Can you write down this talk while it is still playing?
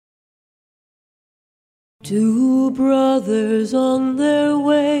Two brothers on their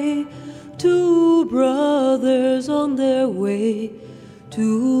way, two brothers on their way,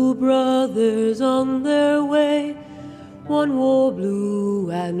 two brothers on their way. One wore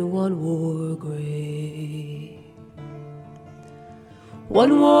blue and one wore gray.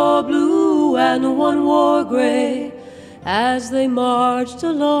 One wore blue and one wore gray as they marched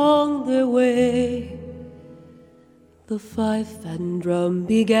along their way. The fife and drum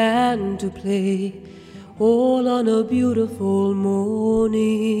began to play, all on a beautiful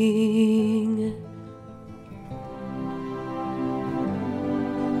morning.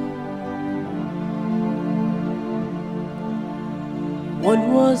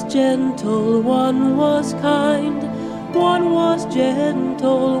 One was gentle, one was kind. One was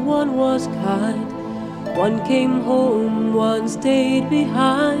gentle, one was kind. One came home, one stayed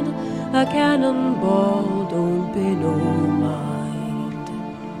behind. A cannonball don't pay no mind.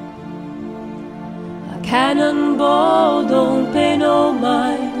 A cannonball don't pay no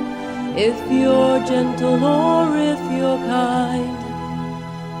mind if you're gentle or if you're kind.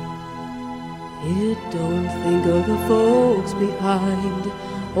 It don't think of the folks behind,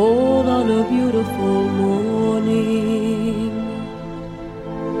 all on a beautiful morning,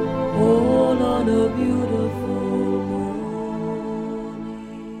 all on a beautiful morning.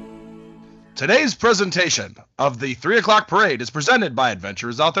 Today's presentation of the 3 o'clock parade is presented by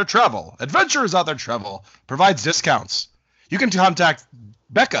Adventurers Out There Travel. Adventurers Out There Travel provides discounts. You can contact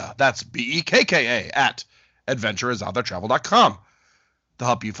Becca, that's Bekka, at adventurersoutthertravel.com to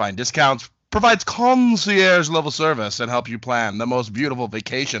help you find discounts, provides concierge level service, and help you plan the most beautiful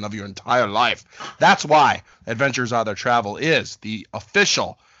vacation of your entire life. That's why Adventures Out There Travel is the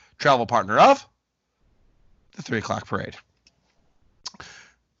official travel partner of the 3 o'clock parade.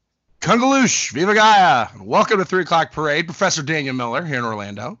 Kungaloosh, Viva Gaia. Welcome to 3 o'clock parade. Professor Daniel Miller here in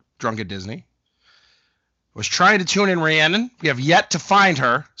Orlando, drunk at Disney. Was trying to tune in Rhiannon. We have yet to find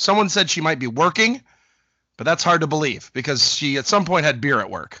her. Someone said she might be working, but that's hard to believe because she at some point had beer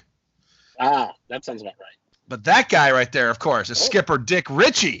at work. Ah, that sounds about right. But that guy right there, of course, is Skipper Dick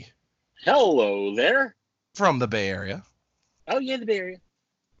Ritchie. Hello there. From the Bay Area. Oh, yeah, the Bay Area.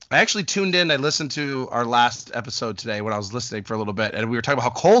 I actually tuned in. I listened to our last episode today when I was listening for a little bit, and we were talking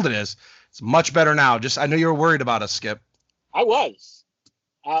about how cold it is. It's much better now. I know you were worried about us, Skip. I was.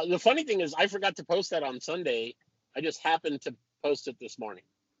 The funny thing is I forgot to post that on Sunday. I just happened to post it this morning.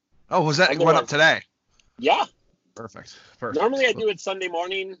 Oh, was that went up today? Yeah. Perfect. Normally I do it Sunday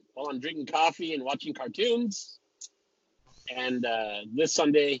morning while I'm drinking coffee and watching cartoons. And this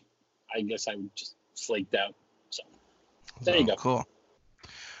Sunday, I guess I just flaked out. So there you go. Cool.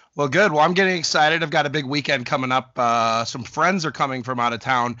 Well, good. Well, I'm getting excited. I've got a big weekend coming up. Some friends are coming from out of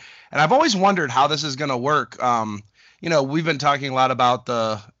town. And I've always wondered how this is going to work. We've been talking a lot about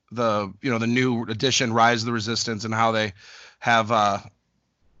the new edition, Rise of the Resistance, and how they have,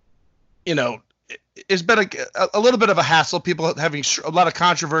 it's been a little bit of a hassle. People having a lot of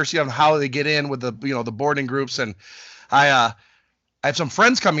controversy on how they get in with the boarding groups. And I have some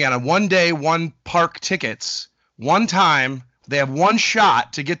friends coming out on 1 day, 1 park tickets, one time. They have one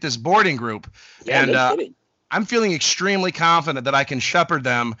shot to get this boarding group. Yeah, and I'm feeling extremely confident that I can shepherd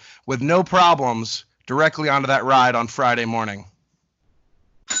them with no problems directly onto that ride on Friday morning.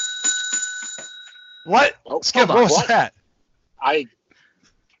 What? Oh, Skip, what was that? I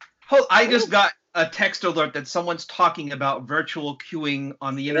just got a text alert that someone's talking about virtual queuing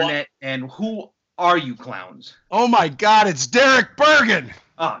on the internet, and who are you clowns? Oh my God, it's Derek Bergen.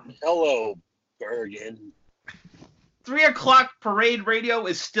 Hello, Bergen. 3 o'clock parade radio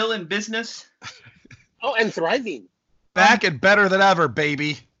is still in business. Oh, and thriving. Back and better than ever,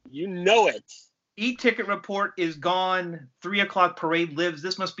 baby. You know it. E-ticket report is gone. 3 o'clock parade lives.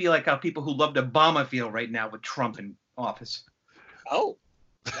 This must be like how people who loved Obama feel right now with Trump in office. Oh.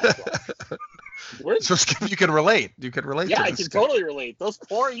 So Skip, you can relate. You can relate. Yeah, to I this, can Skip. totally relate. Those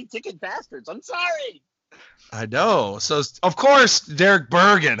poor e-ticket bastards. I'm sorry. I know. So, of course, Derek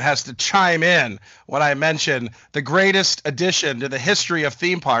Bergen has to chime in when I mention the greatest addition to the history of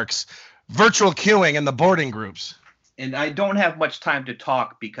theme parks, virtual queuing and the boarding groups. And I don't have much time to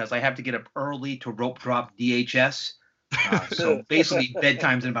talk because I have to get up early to rope drop DHS. So basically,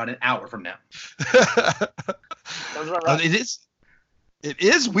 bedtime's in about an hour from now. It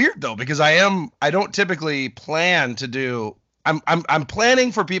is weird though because I don't typically plan to do. I'm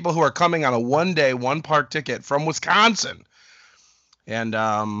planning for people who are coming on a 1 day, 1 park ticket from Wisconsin, and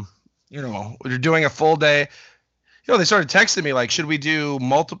we're doing a full day. They started texting me like, should we do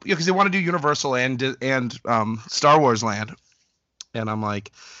multiple? Because they want to do Universal and Star Wars Land, and I'm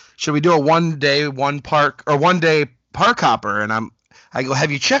like, should we do a 1 day, 1 park or 1 day park hopper? And I go,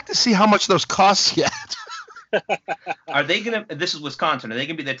 have you checked to see how much those cost yet? Are they gonna? This is Wisconsin. Are they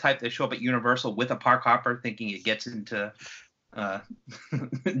gonna be the type that show up at Universal with a park hopper, thinking it gets into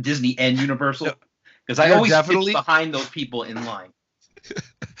Disney and Universal? Because I always definitely behind those people in line.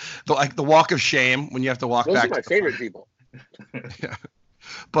 the walk of shame when you have to walk Those back. Those are my favorite people. Yeah.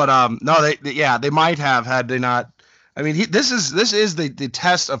 But no, they might have had they not. I mean, this is the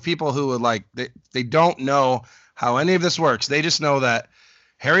test of people who would like they don't know how any of this works. They just know that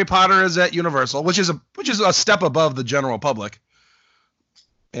Harry Potter is at Universal, which is a step above the general public.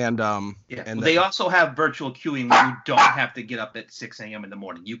 And and they also have virtual queuing where you don't have to get up at 6 a.m. in the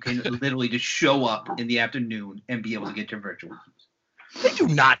morning. You can literally just show up in the afternoon and be able to get your virtual queues. They do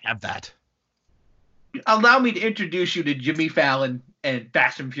not have that. Allow me to introduce you to Jimmy Fallon and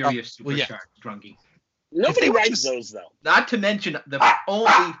Fast and Furious Supercharged, Drunky. Nobody rides those, though. Not to mention the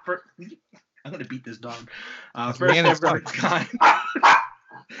only... I'm going to beat this dog. First ever of its kind.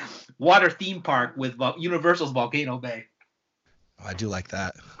 Water theme park with Universal's Volcano Bay. Oh, I do like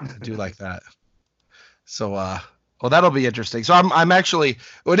that. So, well, that'll be interesting. So I'm actually...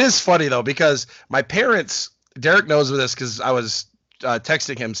 Well, it is funny, though, because my parents... Derek knows this because I was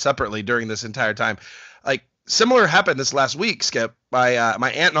texting him separately during this entire time. Like, similar happened this last week, Skip. My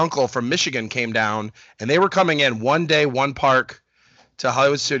aunt and uncle from Michigan came down, and they were coming in one day, one park to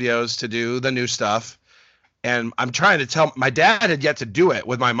Hollywood Studios to do the new stuff. And I'm trying to tell my dad had yet to do it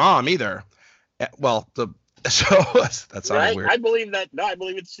with my mom either. Well, so that sounds weird. I believe that. No, I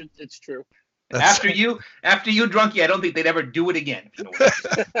believe it's true. After you, Drunky, I don't think they'd ever do it again.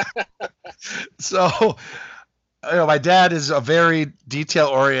 So, my dad is a very detail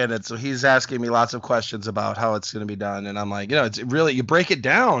oriented, so he's asking me lots of questions about how it's going to be done, and I'm like, it's really, you break it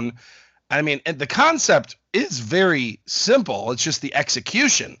down. I mean, and the concept is very simple. It's just the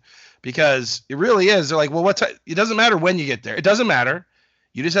execution, because it really is. They're like, well, it doesn't matter when you get there. It doesn't matter.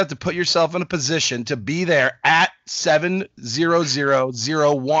 You just have to put yourself in a position to be there at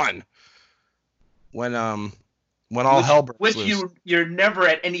 7:00:01 when all hell breaks loose. You're never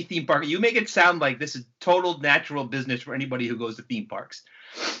at any theme park. You make it sound like this is total natural business for anybody who goes to theme parks.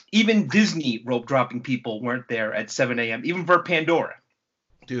 Even Disney rope dropping people weren't there at 7 a.m. even for Pandora.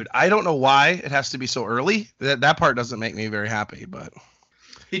 Dude, I don't know why it has to be so early. That part doesn't make me very happy, but.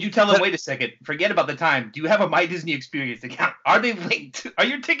 Did you tell them, wait a second, forget about the time. Do you have a My Disney Experience account? Are they linked? Are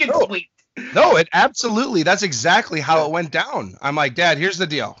your tickets linked? No, that's exactly how it went down. I'm like, Dad, here's the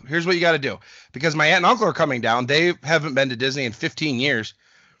deal. Here's what you got to do. Because my aunt and uncle are coming down. They haven't been to Disney in 15 years.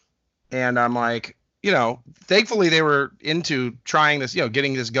 And I'm like, thankfully they were into trying this,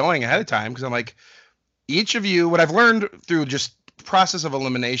 getting this going ahead of time. Because I'm like, each of you, what I've learned through just process of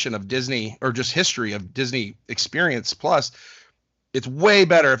elimination of Disney or just history of Disney Experience Plus, it's way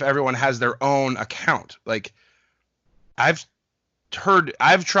better if everyone has their own account. Like, I've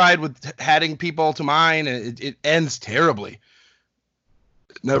tried with adding people to mine, and it ends terribly.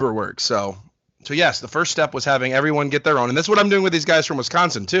 It never works. So yes, the first step was having everyone get their own, and that's what I'm doing with these guys from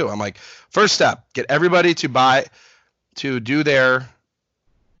Wisconsin too. I'm like, first step, get everybody to do their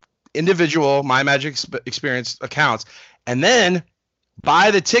individual My Magic Experience accounts, and then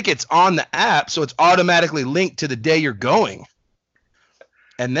buy the tickets on the app so it's automatically linked to the day you're going.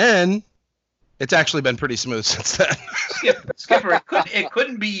 And then it's actually been pretty smooth since then. Skipper, it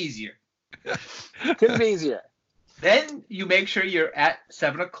couldn't be easier. Couldn't be easier. Then you make sure you're at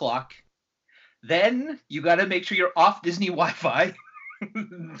 7 o'clock. Then you got to make sure you're off Disney Wi-Fi.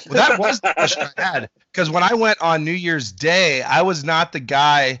 Well, that was the question I had. Because when I went on New Year's Day, I was not the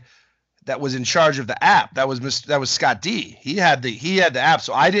guy that was in charge of the app. That was Scott D. He had the app,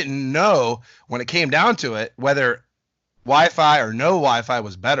 so I didn't know when it came down to it whether Wi-Fi or no Wi-Fi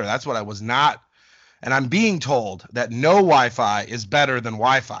was better. That's what I was not. And I'm being told that no Wi-Fi is better than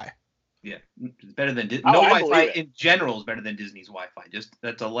Wi-Fi. Yeah, it's better than no Wi-Fi in general is better than Disney's Wi-Fi. Just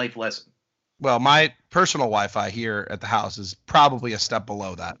that's a life lesson. Well, my personal Wi-Fi here at the house is probably a step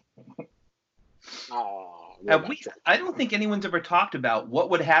below that. I don't think anyone's ever talked about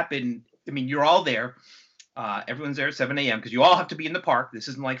what would happen. I mean, you're all there. Everyone's there at 7 a.m. because you all have to be in the park. This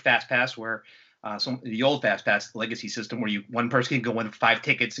isn't like Fast Pass where the old Fast Pass legacy system where one person can go in with 5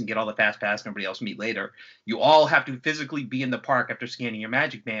 tickets and get all the Fast Pass and everybody else meet later. You all have to physically be in the park after scanning your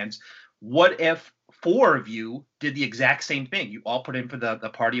magic bands. What if 4 of you did the exact same thing? You all put in for the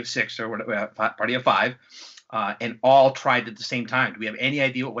party of 6 or whatever, party of 5, and all tried at the same time. Do we have any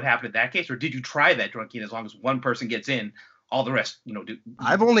idea what would happen in that case? Or did you try that, Drunky, and as long as one person gets in, all the rest, do.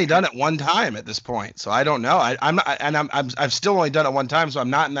 I've only done it one time at this point, so I don't know. I've still only done it one time, so I'm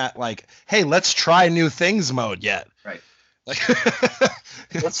not in that like, hey, let's try new things mode yet. Right. Like,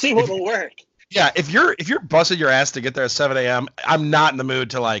 let's see what will work. Yeah, if you're busting your ass to get there at 7 a.m., I'm not in the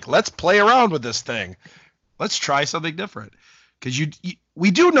mood to like, let's play around with this thing. Let's try something different. Because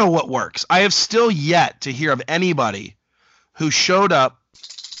we do know what works. I have still yet to hear of anybody who showed up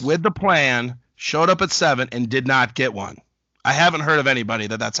with the plan, showed up at 7, and did not get one. I haven't heard of anybody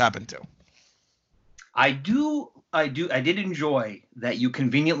that's happened to. I did enjoy that you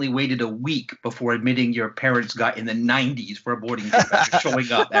conveniently waited a week before admitting your parents got in the 90s for a boarding trip after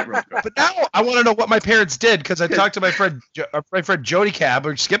showing up at road trip. But now I want to know what my parents did, because I talked to my friend Jody Cab,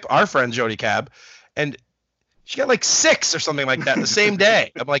 or Skip, our friend Jody Cab, and she got like 6 or something like that the same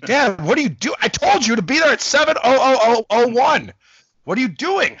day. I'm like, Dad, what do you do? I told you to be there at 7:00:01. What are you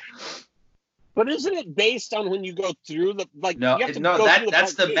doing? But isn't it based on when you go through the No, you have to no, go through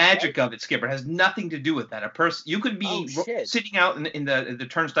that's the park gate, magic right? of it, Skipper. It has nothing to do with that. A person, you could be shit. sitting out in the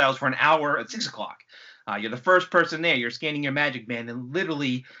turnstiles for an hour at 6 o'clock. You're the first person there. You're scanning your Magic Band, and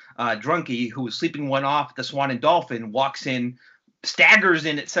literally, Drunky, who was sleeping one off at the Swan and Dolphin, walks in, staggers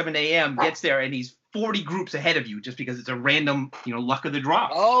in at 7 a.m., gets there, and he's 40 groups ahead of you just because it's a random, luck of the draw.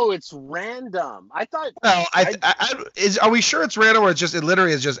 Oh, it's random. I thought. Well, are we sure it's random, or it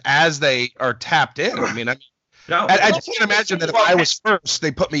literally is just as they are tapped in? I mean, No, I just can't imagine that if I was first,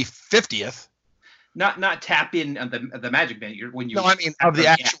 they put me 50th. Not tap in on the Magic Band. No, I mean of the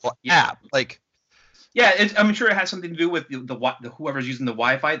actual app. Like, yeah, I'm sure it has something to do with the whoever's using the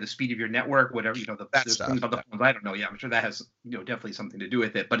Wi-Fi, the speed of your network, whatever, that stuff. Things about the phones. I don't know. Yeah, I'm sure that has definitely something to do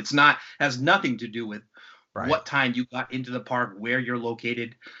with it, but has nothing to do with what time you got into the park, where you're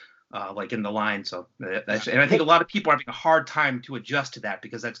located, like in the line. So and I think a lot of people are having a hard time to adjust to that,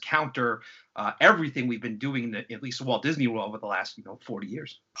 because that's counter everything we've been doing at least Walt Disney World over the last 40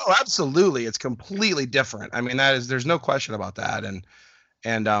 years. Oh, absolutely, it's completely different. I mean, there's no question about that,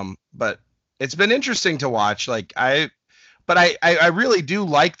 but it's been interesting to watch. Like I really do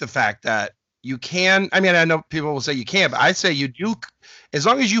like the fact that you can. I mean, I know people will say you can't, but I say you do. As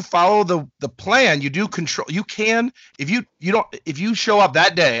long as you follow the plan, you do control. You can. If you show up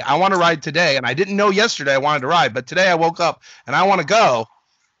that day, I want to ride today, and I didn't know yesterday I wanted to ride, but today I woke up and I want to go.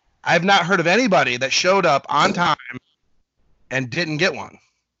 I have not heard of anybody that showed up on time and didn't get one.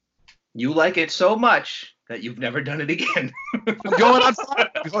 You like it so much that you've never done it again. I'm going on Friday.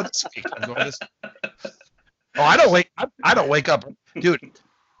 I'm going this week. Oh, I don't wake up, dude.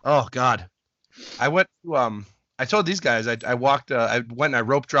 Oh God, I went to I told these guys I went and I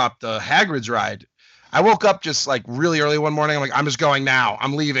rope dropped the Hagrid's ride. I woke up just like really early one morning. I'm like, I'm just going now.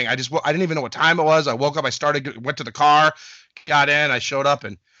 I'm leaving. I didn't even know what time it was. I woke up. Went to the car, got in. I showed up,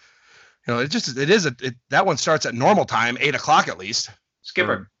 and that one starts at normal time, 8 o'clock at least.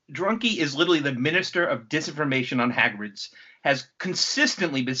 Skipper, Drunky is literally the minister of disinformation on Hagrid's. Has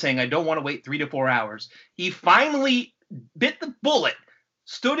consistently been saying, I don't want to wait 3 to 4 hours. He finally bit the bullet,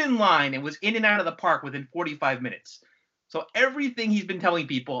 stood in line, and was in and out of the park within 45 minutes. So everything he's been telling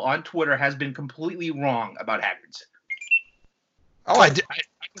people on Twitter has been completely wrong about Hagrid's. Oh, I didn't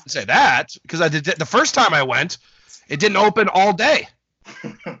say that, because I did the first time I went, it didn't open all day.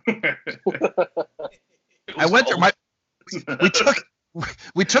 I went there.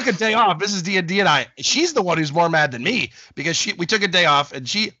 We took a day off. Mrs. D&D and I. She's the one who's more mad than me, because we took a day off, and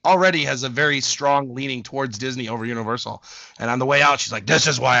she already has a very strong leaning towards Disney over Universal. And on the way out, she's like, "This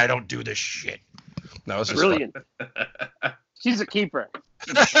is why I don't do this shit." No, it's brilliant. She's a keeper.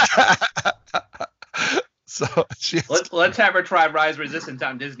 So let's have her try Rise Resistance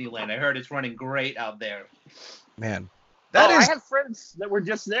on Disneyland. I heard it's running great out there. Man, I have friends that were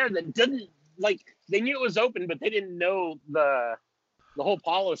just there that didn't they knew it was open, but they didn't know the whole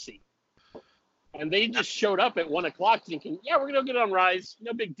policy, and they just showed up at 1 o'clock thinking, "Yeah, we're gonna get on Rise,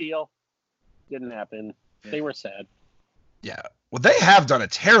 no big deal." Didn't happen. Yeah. They were sad. Yeah, well, they have done a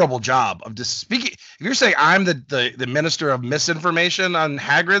terrible job of just speaking. If you're saying I'm the minister of misinformation on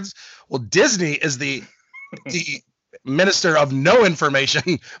Hagrid's, well, Disney is the minister of no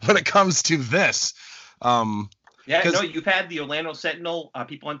information when it comes to this. Yeah, no, you've had the Orlando Sentinel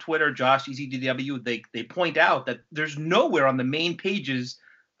people on Twitter, Josh, ECDW, they point out that there's nowhere on the main pages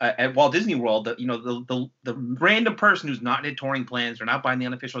at Walt Disney World that, the random person who's not in touring plans, they're not buying the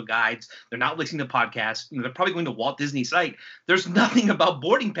unofficial guides, they're not listening to podcasts, they're probably going to Walt Disney site. There's nothing about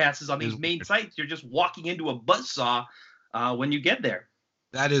boarding passes on these main sites. You're just walking into a buzzsaw when you get there.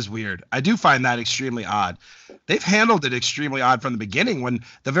 That is weird. I do find that extremely odd. They've handled it extremely odd from the beginning. When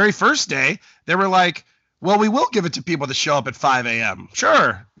the very first day, they were like, well, we will give it to people to show up at 5 a.m.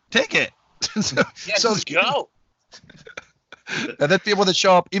 Sure, take it. Let's go. And then people that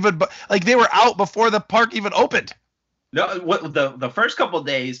show up they were out before the park even opened. No, the first couple of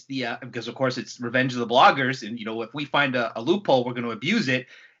days, because of course it's revenge of the bloggers, and if we find a loophole, we're going to abuse it.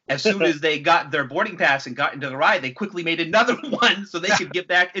 as soon as they got their boarding pass and got into the ride, they quickly made another one so they could get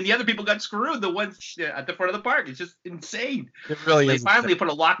back. And the other people got screwed. The ones at the front of the park. It's just insane. It really They is. finally put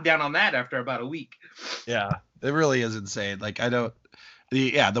a lockdown on that after about a week. Yeah, it really is insane. Like the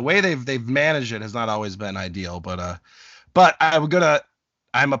way they've managed it has not always been ideal, but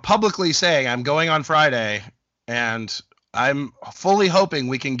I'm publicly saying I'm going on Friday, and I'm fully hoping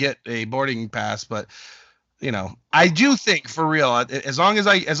we can get a boarding pass. But I do think for real, as long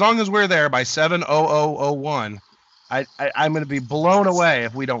as we're there by 7:00:01, I'm going to be blown away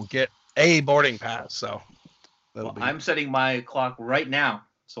if we don't get a boarding pass. So I'm setting my clock right now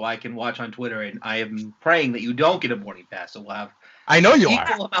so I can watch on Twitter, and I am praying that you don't get a boarding pass. So we'll have I know you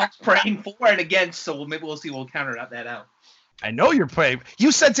equal amounts praying for and against. So maybe we'll see. We'll counter that out. I know you're praying.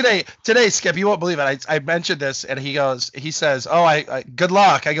 You said today, Skip, you won't believe it. I mentioned this, and he says, "Oh, I good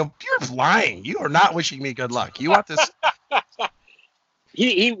luck." I go, "You're lying. You are not wishing me good luck. You want this?"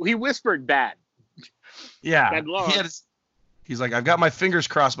 He whispered bad. Yeah. Bad luck. He's like, "I've got my fingers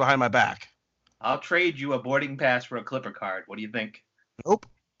crossed behind my back." I'll trade you a boarding pass for a Clipper card. What do you think? Nope.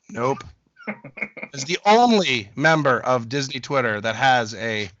 As the only member of Disney Twitter that has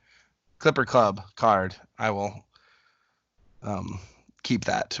a Clipper Club card, I will keep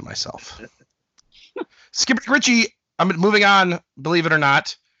that to myself. Skipper Richie, I'm moving on. Believe it or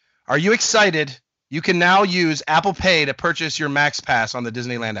not, are you excited? You can now use Apple Pay to purchase your Max Pass on the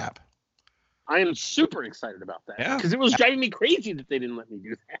Disneyland app. I am super excited about that. Yeah. Because it was driving me crazy that they didn't let me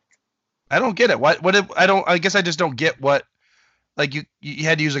do that. I don't get it. I guess I just don't get what. Like you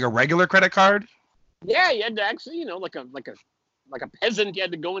had to use like a regular credit card. Yeah, you had to actually, like a peasant, you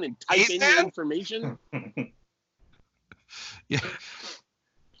had to go in and type in your information. Yeah.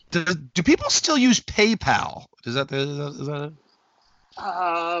 Do people still use PayPal? Is that it?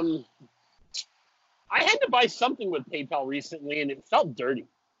 I had to buy something with PayPal recently, and it felt dirty.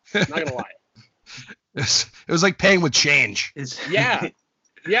 Not gonna lie. It was like paying with change. Yeah.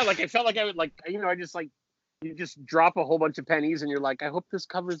 Like I felt like I would you just drop a whole bunch of pennies, and you're like, I hope this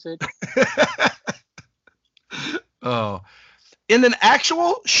covers it. Oh, in an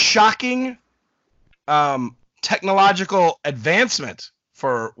actual shocking technological advancement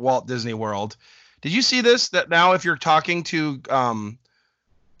for Walt Disney World, did you see this? That now if you're talking to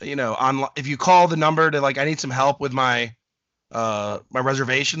if you call the number to I need some help with my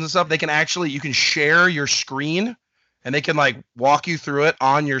reservations and stuff, you can share your screen, and they can walk you through it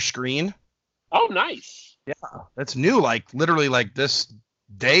on your screen. Oh, nice. Yeah, that's new. Literally this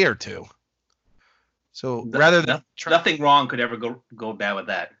day or two. So rather than nothing wrong could ever go bad with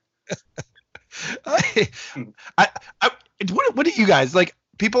that. What do you guys like?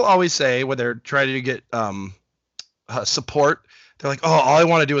 People always say when they're trying to get support, they're like, "Oh, all I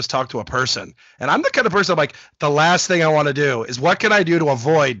want to do is talk to a person." And I'm the kind of person the last thing I want to do is what can I do to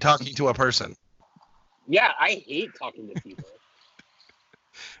avoid talking to a person? Yeah, I hate talking to people.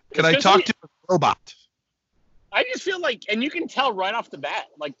 Can I talk to a robot? I just feel and you can tell right off the bat,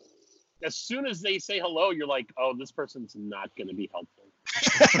 as soon as they say hello, you're like, oh, this person's not going to be helpful.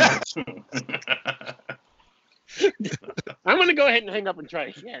 I'm going to go ahead and hang up and try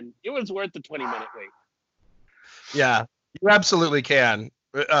again. It was worth the 20-minute wait. Yeah, you absolutely can.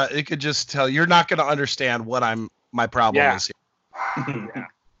 It could just tell you're not going to understand what my problem is here.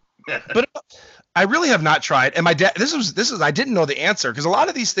 Yeah. But I really have not tried. And my dad, this is I didn't know the answer because a lot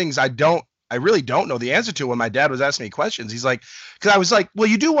of these things I really don't know the answer to. When my dad was asking me questions, he's like, because I was like, well,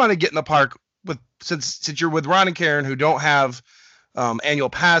 you do want to get in the park since you're with Ron and Karen who don't have annual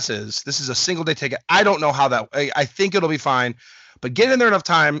passes. This is a single day ticket. I don't know how that. I think it'll be fine, but get in there enough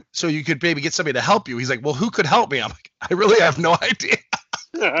time so you could maybe get somebody to help you. He's like, well, who could help me? I'm like, I really have no idea.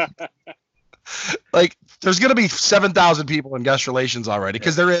 There's gonna be 7,000 people in guest relations already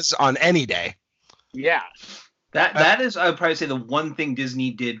because there is on any day. Yeah. That is, I would probably say, the one thing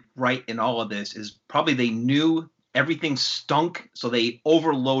Disney did right in all of this is probably they knew everything stunk, so they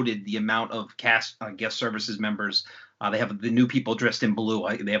overloaded the amount of guest services members. They have the new people dressed in blue.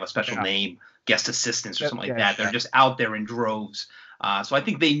 They have a special name, guest assistants or something like that. They're just out there in droves. So I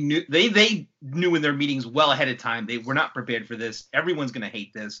think they knew in their meetings well ahead of time. They were not prepared for this. Everyone's going to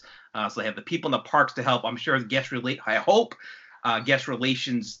hate this. So they have the people in the parks to help. I'm sure guest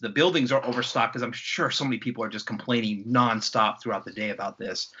relations, the buildings are overstocked because I'm sure so many people are just complaining nonstop throughout the day about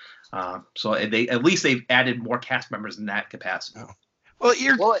this. So at least they've added more cast members in that capacity. Well,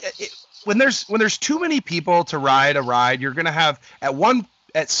 when there's too many people to ride a ride, you're going to have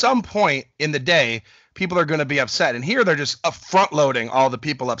at some point in the day, people are going to be upset. And here they're just front loading all the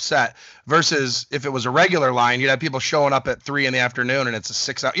people upset versus if it was a regular line, you'd have people showing up at 3 p.m. and it's a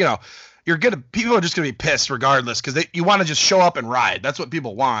 6 hour, people are just gonna be pissed regardless because you want to just show up and ride. That's what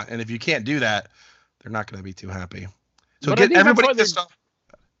people want, and if you can't do that, they're not gonna be too happy. So get everybody pissed off.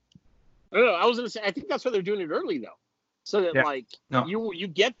 I don't know. I was gonna say I think that's why they're doing it early though, so that you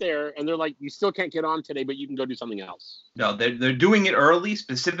get there and they're like you still can't get on today, but you can go do something else. No, they're doing it early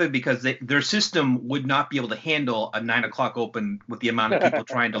specifically because their system would not be able to handle a 9 o'clock open with the amount of people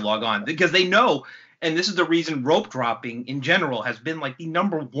trying to log on because they know. And this is the reason rope dropping in general has been like the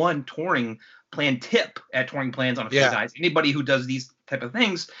 #1 touring plan tip at Touring Plans on a few guys. Anybody who does these type of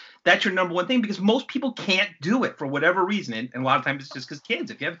things, that's your #1 thing because most people can't do it for whatever reason. And a lot of times it's just because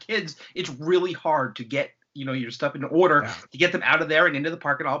kids. If you have kids, it's really hard to get your stuff in order to get them out of there and into the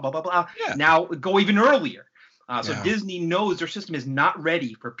park and all blah blah blah. Yeah. Now go even earlier. So Disney knows their system is not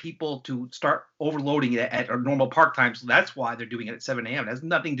ready for people to start overloading it at our normal park time. So that's why they're doing it at 7 a.m. It has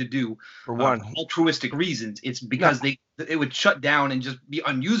nothing to do for altruistic reasons. It's because it would shut down and just be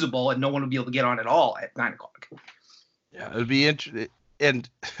unusable and no one would be able to get on at all at 9 o'clock. Yeah, it would be interesting. And,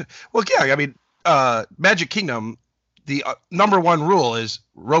 I mean, Magic Kingdom, the #1 rule is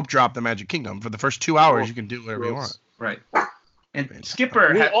rope drop the Magic Kingdom. For the first 2 hours, you can do whatever you want. Right. And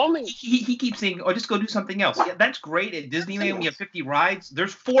Skipper, he keeps saying, just go do something else. Yeah, that's great. At Disneyland, we have 50 rides.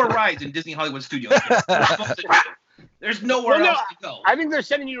 There's 4 rides in Disney Hollywood Studios. There's nowhere else to go. I think they're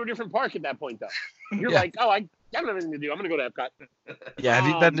sending you to a different park at that point, though. You're like, I don't have anything to do. I'm going to go to Epcot. Yeah,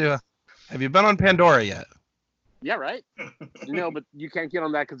 have you been on Pandora yet? Yeah, right? No, but you can't get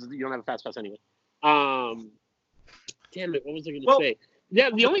on that because you don't have a fast pass anyway. Damn it, what was I going to say? Yeah,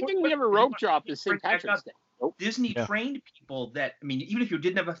 the only thing we ever rope drop is St. Patrick's Day. Disney trained people that, I mean, even if you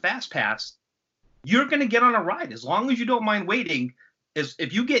didn't have a fast pass, you're going to get on a ride as long as you don't mind waiting.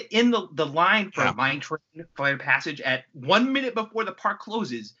 If you get in the line for a Mine Train Flight of Passage at 1 minute before the park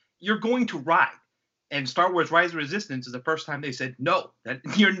closes, you're going to ride. And Star Wars Rise of Resistance is the first time they said, no, that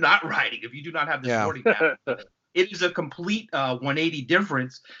you're not riding if you do not have this boarding pass. It is a complete 180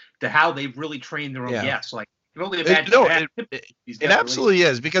 difference to how they've really trained their own guests. Like, it absolutely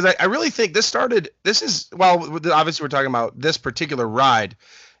is because I really think obviously we're talking about this particular ride.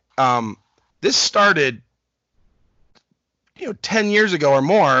 This started 10 years ago or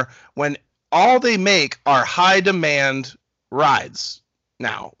more when all they make are high demand rides.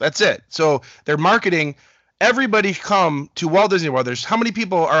 Now that's it. So they're marketing everybody come to Walt Disney World. There's how many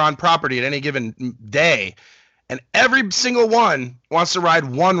people are on property at any given day, and every single one wants to ride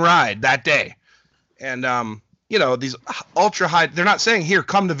one ride that day. And, these ultra high, they're not saying, here,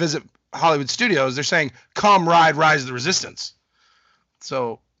 come to visit Hollywood Studios. They're saying, come ride Rise of the Resistance.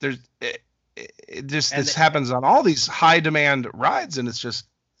 So this happens on all these high demand rides. And it's just,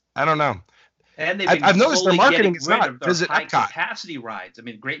 I don't know. And I've noticed their marketing is not visit high Epcot. Capacity rides. I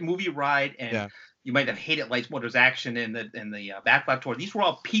mean, great movie ride. And you might have hated Lights, Motors, Action and the Backlot Tour. These were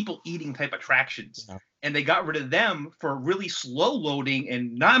all people eating type attractions. Yeah. And they got rid of them for really slow loading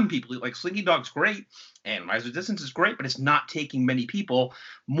and non-people. Like Slinky Dog's great and Rise of Resistance is great, but it's not taking many people.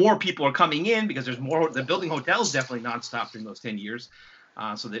 More people are coming in because there's more. They're building hotels definitely nonstop during those 10 years.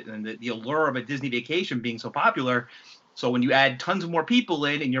 So the allure of a Disney vacation being so popular. So when you add tons of more people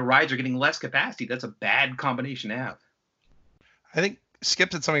in and your rides are getting less capacity, that's a bad combination to have. I think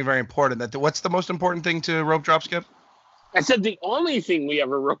Skip said something very important. What's the most important thing to rope drop, Skip? I said the only thing we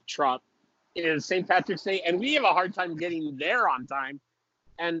ever rope drop is St. Patrick's Day, and we have a hard time getting there on time.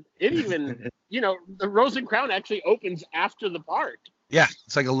 And it even, the Rose and Crown actually opens after the park. Yeah,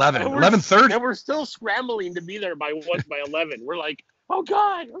 it's like 11:30. And we're still scrambling to be there by 11. We're like, oh,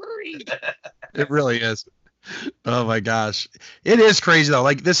 God, hurry. It really is. Oh, my gosh. It is crazy, though.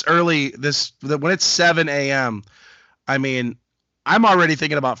 Like this early, when it's 7 a.m., I mean, I'm already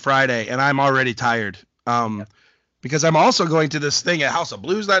thinking about Friday, and I'm already tired. Because I'm also going to this thing at House of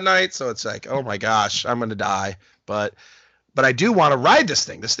Blues that night, so it's like, oh my gosh, I'm gonna die. But I do want to ride this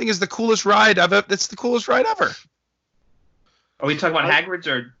thing. This thing is the coolest ride it's the coolest ride ever. Are we talking about Hagrid's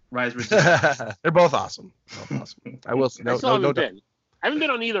or Rise of Resistance? They're both awesome. I will say I haven't been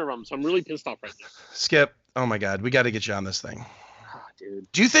on either of them, so I'm really pissed off right now. Skip, oh my God, we got to get you on this thing. Oh, dude.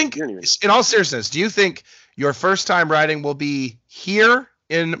 Do you think, in all seriousness, do you think your first time riding will be here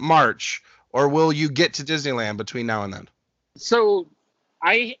in March? Or will you get to Disneyland between now and then? So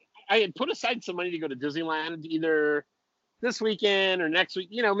I had put aside some money to go to Disneyland either this weekend or next week,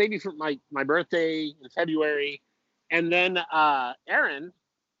 maybe for my birthday in February. And then Aaron,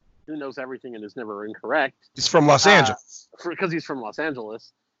 who knows everything and is never incorrect. He's from Los Angeles. Because he's from Los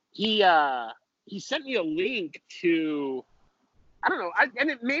Angeles. He sent me a link to, I don't know,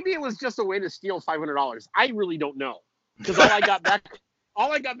 maybe it was just a way to steal $500. I really don't know. Because all I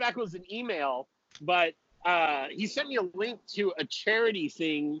got back was an email, but he sent me a link to a charity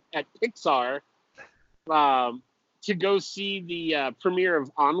thing at Pixar to go see the premiere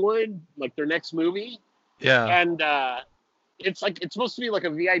of Onward, like their next movie. Yeah. And it's supposed to be like a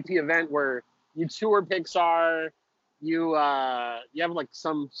VIP event where you tour Pixar, you have like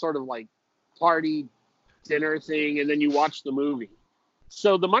some sort of like party dinner thing, and then you watch the movie.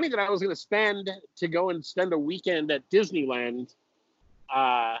 So the money that I was going to spend to go and spend a weekend at Disneyland,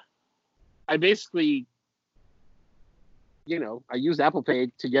 I basically, I used Apple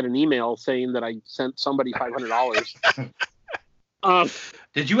Pay to get an email saying that I sent somebody $500.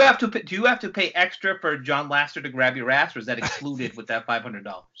 Do you have to pay extra for John Lasseter to grab your ass, or is that excluded with that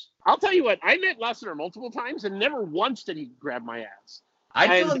 $500? I'll tell you what, I met Lasseter multiple times, and never once did he grab my ass.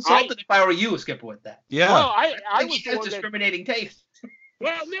 I'd feel insulted if I were you, Skipper, with that. Yeah. Well, I think was he has discriminating taste.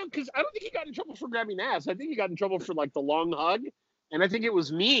 Well, no, because I don't think he got in trouble for grabbing ass. I think he got in trouble for like the long hug, and I think it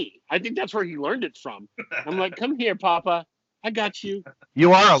was me. I think that's where he learned it from. I'm like, come here, Papa. I got you.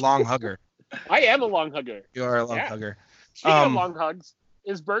 You are a long hugger. I am a long hugger. You are a long hugger. Speaking of long hugs,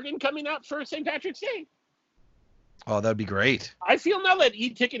 is Bergen coming out for St. Patrick's Day? Oh, that'd be great. I feel now that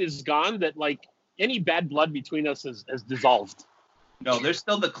e-ticket is gone that like any bad blood between us has dissolved. No, there's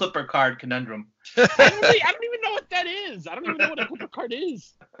still the Clipper card conundrum. I don't even know what that is. I don't even know what a Clipper card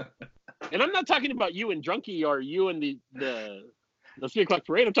is. And I'm not talking about you and Drunky or you and the 3 o'clock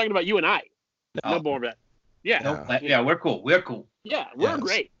parade. I'm talking about you and I. No more of that. Yeah. We're cool. We're cool. Yeah, we're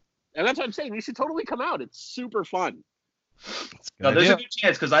great. And that's what I'm saying. You should totally come out. It's super fun. No, there's a good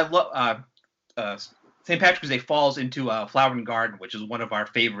chance because I love St. Patrick's Day falls into Flower and Garden, which is one of our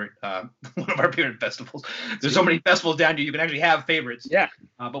favorite festivals. There's so many festivals down here, you can actually have favorites. Yeah.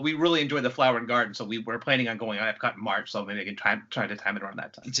 But we really enjoy the Flower and Garden, so we're planning on going on Epcot in March, so maybe I can try to time it around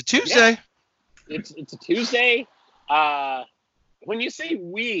that time. It's a Tuesday. Yeah. It's a Tuesday. When you say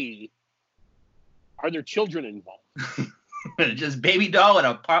we, are there children involved? Just baby doll and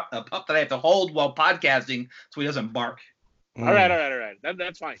a pup that I have to hold while podcasting so he doesn't bark. All right.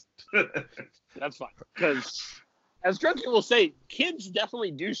 That's fine. That's fine. Because, as Drunky will say, kids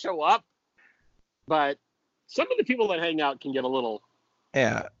definitely do show up, but some of the people that hang out can get a little...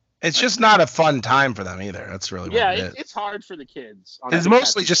 Yeah. It's just not a fun time for them either. That's really what it is. It's hard for the kids. It's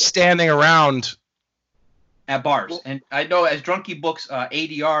mostly just standing around at bars. And I know as Drunky books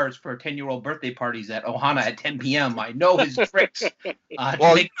ADRs for 10-year-old birthday parties at Ohana at 10 p.m., I know his tricks to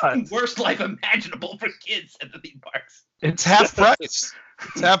make the worst life imaginable for kids at the theme parks. It's half price.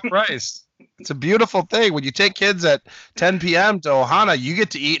 It's a beautiful thing. When you take kids at 10 p.m. to Ohana, you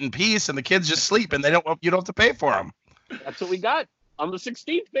get to eat in peace, and the kids just sleep, and you don't have to pay for them. That's what we got on the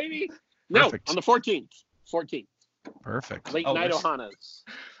 16th, baby. No, Perfect. On the 14th. 14th. Perfect. Late night Ohanas.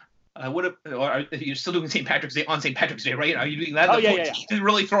 You're still doing St. Patrick's Day on St. Patrick's Day, right? Are you doing that? Oh, the yeah. It's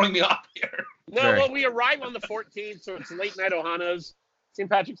really throwing me off here. No, well, we arrive on the 14th, so it's late night Ohanas. St.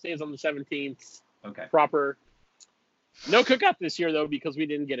 Patrick's Day is on the 17th. Okay. Proper. No cookout this year, though, because we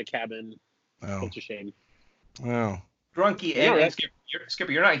didn't get a cabin. Oh. It's a shame. Wow. Drunky and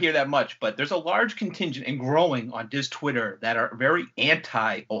Skipper, you're not here that much, but there's a large contingent and growing on Diz Twitter that are very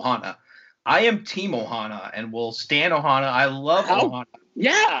anti-Ohana. I am Team Ohana and will stand Ohana. I love Ohana.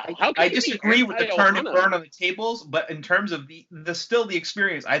 Yeah. I disagree with the turn and burn on the tables, but in terms of the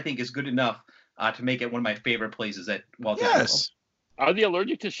experience, I think is good enough to make it one of my favorite places at Walt Disney World. Yes. Are they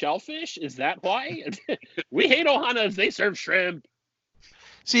allergic to shellfish? Is that why? We hate Ohanas. They serve shrimp.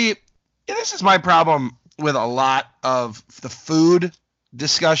 See, this is my problem with a lot of the food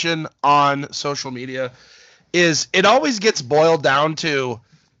discussion on social media is it always gets boiled down to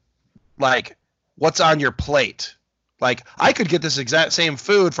like what's on your plate. Like I could get this exact same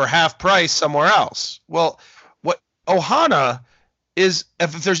food for half price somewhere else. Well, what Ohana is,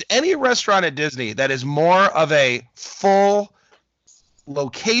 if there's any restaurant at Disney that is more of a full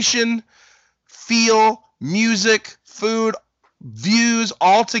location, feel, music, food, views,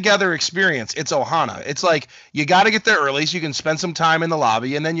 all together experience, it's Ohana. It's like you got to get there early so you can spend some time in the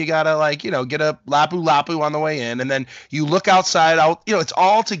lobby, and then you got to get a lapu on the way in, and then you look outside it's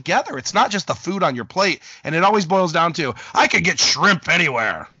all together. It's not just the food on your plate, and it always boils down to I could get shrimp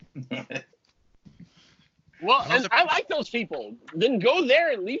anywhere. Well, and I like those people. Then go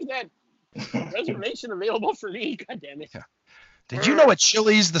there and leave that reservation available for me. God damn it. Yeah. Did you know at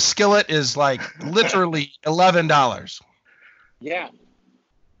Chili's the skillet is like literally $11? Yeah.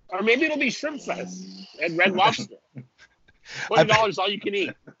 Or maybe it'll be Shrimp Fest at Red Lobster. $20 all you can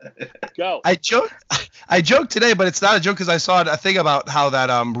eat. Go. I joked today, but it's not a joke because I saw a thing about how that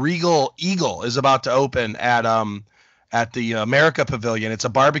Regal Eagle is about to open at at the America Pavilion. It's a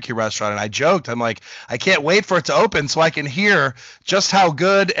barbecue restaurant, and I joked, I'm like, I can't wait for it to open so I can hear just how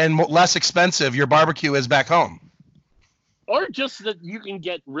good and less expensive your barbecue is back home. Or just that you can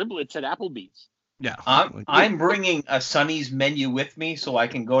get riblets at Applebee's. Yeah, I'm bringing a Sonny's menu with me so I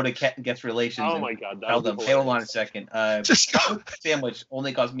can go to Ket and Guest Relations. Oh my God! Tell them, hey, hold on a second. Just go. Sandwich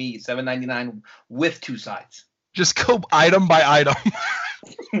only cost me $7.99 with 2 sides. Just go item by item.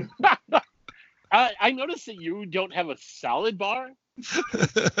 I noticed that you don't have a salad bar.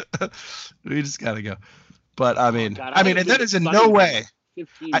 We just gotta go. But I mean, God, and that is in no way.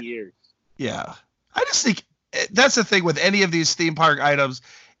 15 years. Yeah, I just think that's the thing with any of these theme park items.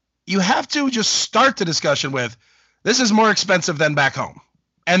 You have to just start the discussion with, this is more expensive than back home.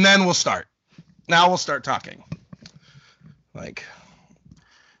 And then we'll start. Now we'll start talking. Like,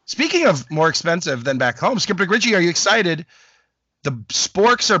 speaking of more expensive than back home, Skip Richie, are you excited? The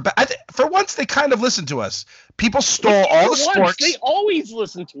sporks are back. For once, they kind of listen to us. People stole all the sporks. They always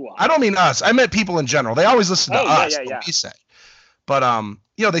listen to us. I don't mean us. I meant people in general. They always listen to us. Yeah. What we say. But,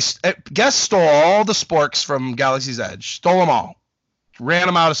 guests stole all the sporks from Galaxy's Edge. Stole them all. Ran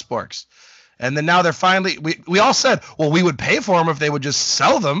them out of sporks. And then now they're finally, we all said, well, we would pay for them if they would just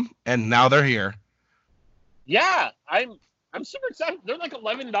sell them. And now they're here. Yeah, I'm super excited. They're like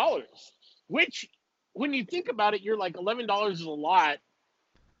 $11, which when you think about it, you're like $11 is a lot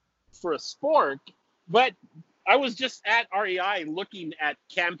for a spork. But I was just at REI looking at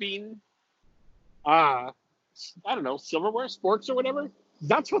camping, I don't know, silverware, sporks or whatever.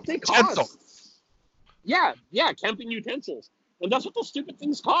 That's what they cost. Utensils. Yeah, camping utensils. And that's what those stupid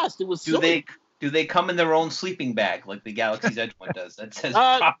things cost. It was silly. Do they come in their own sleeping bag like the Galaxy's Edge one does? That says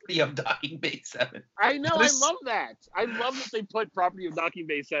property of Docking Bay 7. I know. I love that. I love that they put property of Docking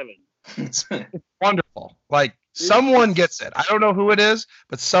Bay 7. It's wonderful. Like, someone gets it. I don't know who it is,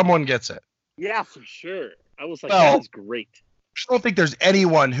 but someone gets it. Yeah, for sure. I was like, that is great. I don't think there's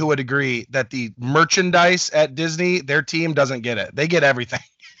anyone who would agree that the merchandise at Disney, their team doesn't get it. They get everything.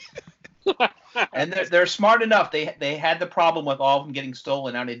 And they're smart enough. They had the problem with all of them getting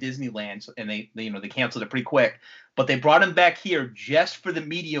stolen out of Disneyland, and they canceled it pretty quick. But they brought them back here just for the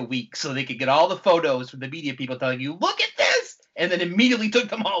media week, so they could get all the photos from the media people telling you, "Look at this," and then immediately took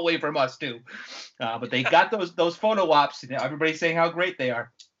them all away from us too. But they got those photo ops, and everybody's saying how great they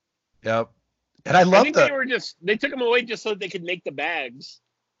are. Yep. And I love they took them away just so they could make the bags.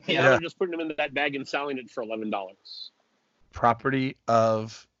 And now they're just putting them in that bag and selling it for $11. Property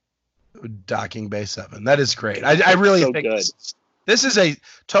of Docking Bay 7. That is great. I really think this is a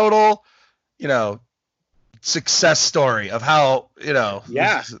total, success story of how,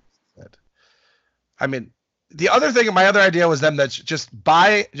 Yeah. I mean, the other thing, my other idea was them that just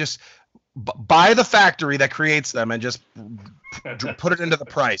buy the factory that creates them and just put it into the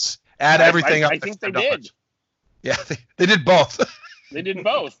price. Add everything up. I think they did. Yeah, they did both. They did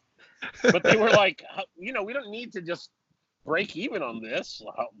both. But they were like, we don't need to just break even on this.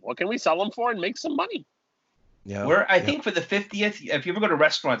 What can we sell them for and make some money? Yeah. I think for the 50th, if you ever go to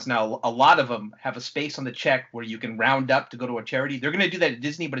restaurants now, a lot of them have a space on the check where you can round up to go to a charity. They're going to do that at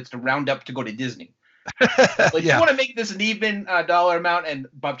Disney, but it's to round up to go to Disney. Like, you want to make this an even dollar amount, and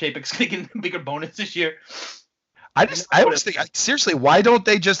Bob Chapek's going to get a bigger bonus this year. I always think, seriously, why don't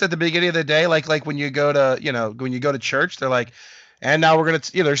they just at the beginning of the day, like when you go to church, they're like, and now we're gonna,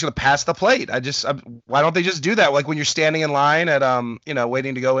 they're just gonna pass the plate. Why don't they just do that? Like when you're standing in line at,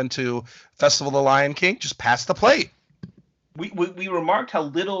 waiting to go into Festival of the Lion King, just pass the plate. We remarked how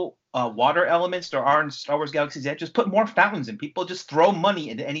little water elements there are in Star Wars Galaxy's Edge. Just put more fountains in. People just throw money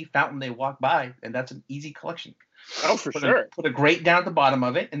into any fountain they walk by, and that's an easy collection. Oh, for sure. Put a grate down at the bottom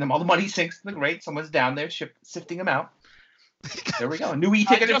of it, and then all the money sinks in the grate. Someone's down there sifting them out. There we go. A new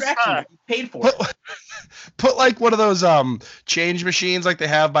e-ticket attraction. Paid for it. Put like one of those change machines like they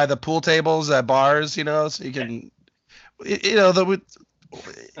have by the pool tables at bars, so you can,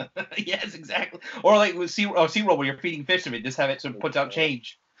 Yes, exactly. Or like with SeaWorld where you're feeding fish to it, just have it so it puts out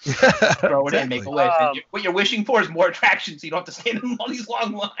change. Throw it in, make a wish. What you're wishing for is more attraction, so you don't have to stand in all these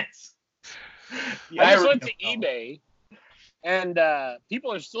long lines. Yeah, I just went to eBay, and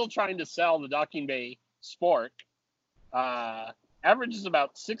people are still trying to sell the Docking Bay Spork. Average is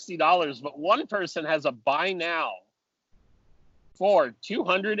about $60, but one person has a buy now for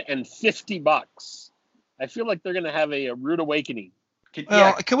 $250. I feel like they're going to have a rude awakening.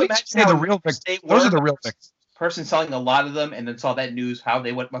 Can we say the real victims? Those are the real victims. Person selling a lot of them and then saw that news, how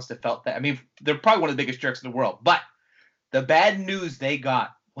they must have felt that. I mean, they're probably one of the biggest jerks in the world, but the bad news they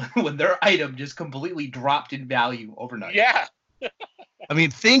got when their item just completely dropped in value overnight. Yeah. I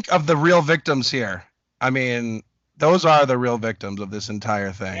mean, think of the real victims here. I mean, those are the real victims of this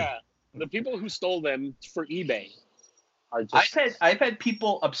entire thing. Yeah. The people who stole them for eBay. are just. I've had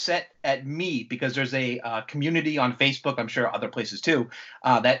people upset at me because there's a community on Facebook, I'm sure other places too,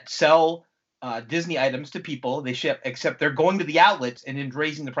 that sell Disney items to people. They ship, except they're going to the outlets and then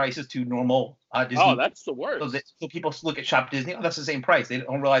raising the prices to normal Disney. Oh, that's the worst. So people look at Shop Disney. Oh, that's the same price. They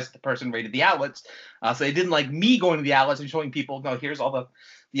don't realize that the person rated the outlets. So they didn't like me going to the outlets and showing people, no, here's all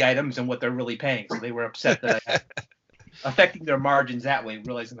the items and what they're really paying. So they were upset that affecting their margins that way,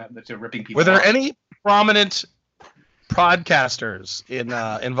 realizing that they're ripping people Were there off. any prominent podcasters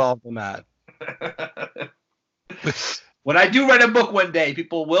involved in that? When I do write a book one day,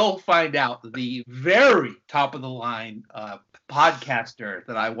 people will find out the very top of the line podcaster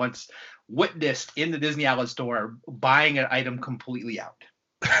that I once witnessed in the Disney outlet store buying an item completely out.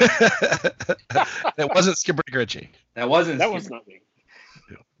 It wasn't Skipper Ritchie. That was not me.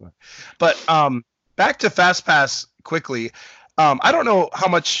 But back to FastPass quickly. I don't know how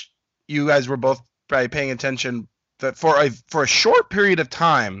much you guys were both probably paying attention that for a short period of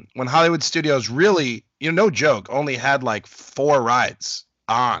time when Hollywood Studios really, no joke, only had like 4 rides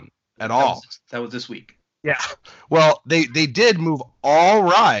on at all. That was this week. Yeah. Well, they did move all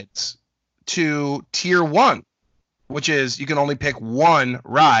rides to Tier 1, which is you can only pick 1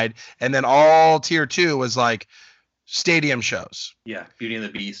 ride, and then all Tier 2 was like stadium shows. Yeah, Beauty and the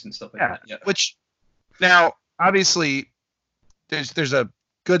Beast and stuff like that. Yeah. Which now obviously there's a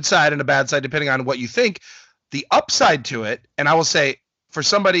good side and a bad side depending on what you think. The upside to it, and I will say for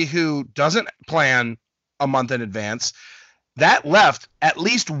somebody who doesn't plan a month in advance, that left at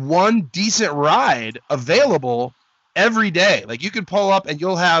least 1 decent ride available every day. Like you could pull up and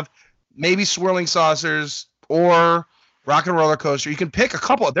you'll have maybe Swirling Saucers or Rock and Roller Coaster. You can pick a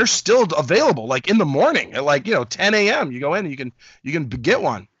couple. They're still available like in the morning at 10 a.m. You go in and you can get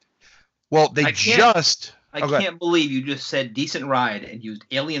one. Well, I can't believe you just said decent ride and used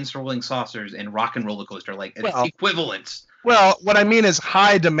Alien Swirling Saucers and Rock and Roller Coaster like equivalents. Well, what I mean is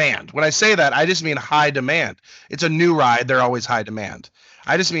high demand. When I say that, I just mean high demand. It's a new ride. They're always high demand.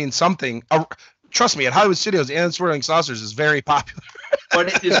 I just mean something. Trust me, at Hollywood Studios, Alien Swirling Saucers is very popular. But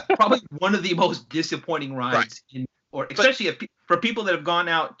it is probably one of the most disappointing rides, especially for people that have gone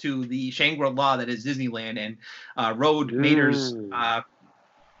out to the Shangri-La that is Disneyland and rode Mater's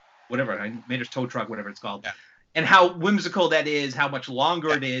Mater's tow truck, whatever it's called, and how whimsical that is, how much longer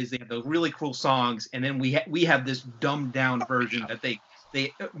it is. They have those really cool songs, and then we have this dumbed down version that they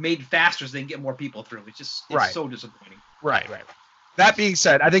made faster so they can get more people through. It's so disappointing. Right. That being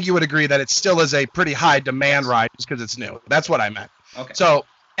said, I think you would agree that it still is a pretty high demand ride just because it's new. That's what I meant. Okay. So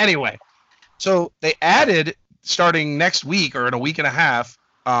anyway, they added starting next week or in a week and a half,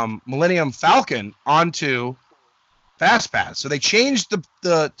 Millennium Falcon onto FastPass. So they changed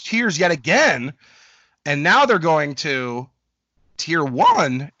the tiers yet again, and now they're going to Tier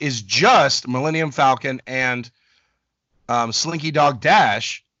 1 is just Millennium Falcon and Slinky Dog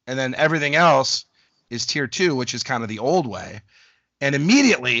Dash, and then everything else is Tier 2, which is kind of the old way. And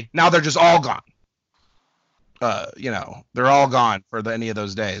immediately, now they're just all gone. They're all gone for any of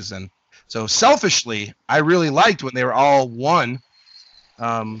those days. And so selfishly, I really liked when they were all one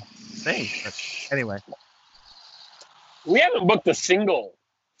thing. But anyway. We haven't booked a single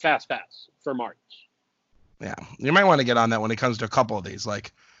Fast Pass for March. Yeah, you might want to get on that when it comes to a couple of these.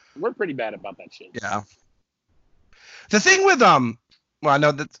 Like, we're pretty bad about that shit. Yeah. The thing with well, I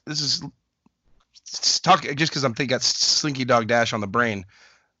know that this is talking just because I'm thinking got Slinky Dog Dash on the brain.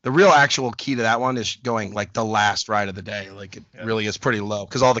 The real actual key to that one is going like the last ride of the day. Like it really is pretty low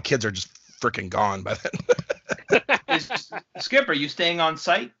because all the kids are just freaking gone by then. Skip, are you staying on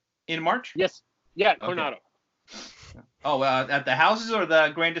site in March? Yes. Yeah, Coronado. Okay. Oh, at the houses or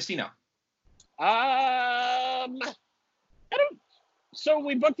the Grand Destino? I don't. So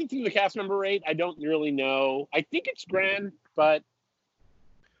we booked it through the cast member rate. I don't really know. I think it's Grand, but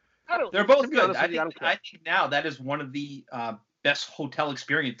I don't. They're both good. I think now that is one of the best hotel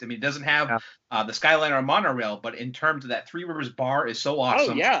experience. I mean, it doesn't have the Skyliner or monorail, but in terms of that Three Rivers bar is so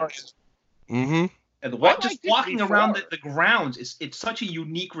awesome. Oh yeah. Mm-hmm. And just walking around the grounds, it's such a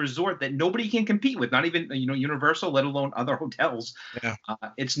unique resort that nobody can compete with. Not even Universal, let alone other hotels. Yeah.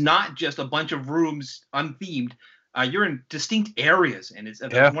 It's not just a bunch of rooms unthemed. You're in distinct areas, and it's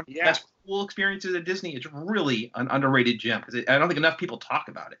one of the best cool experiences at Disney. It's really an underrated gem because I don't think enough people talk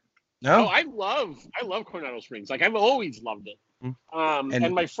about it. No, I love Coronado Springs. Like I've always loved it.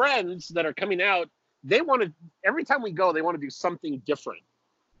 And my friends that are coming out, they want to. Every time we go, they want to do something different.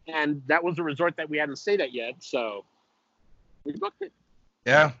 And that was a resort that we hadn't stayed at yet, so we booked it.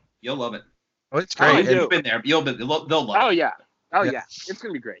 Yeah, you'll love it. Oh, it's great. You've been there. They'll love it. Oh yeah, it's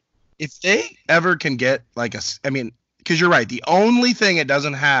gonna be great. If they ever can get like because you're right, the only thing it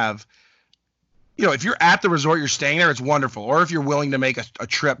doesn't have if you're at the resort, you're staying there, it's wonderful. Or if you're willing to make a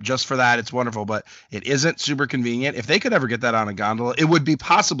trip just for that, it's wonderful. But it isn't super convenient. If they could ever get that on a gondola, it would be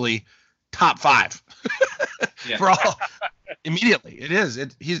possibly top 5 for all immediately. It is.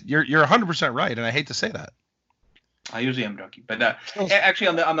 You're 100% right, and I hate to say that. I usually am joking, but actually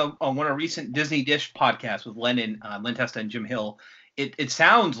on one of recent Disney Dish podcasts with Len Testa and Jim Hill, it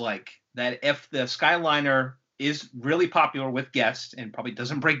sounds like that if the Skyliner is really popular with guests and probably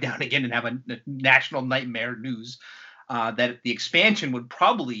doesn't break down again and have a national nightmare news, that the expansion would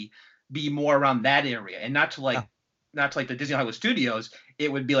probably be more around that area and not to like the Disney Hollywood Studios.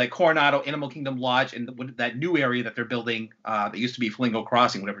 It would be like Coronado, Animal Kingdom Lodge, and that new area that they're building that used to be Flamingo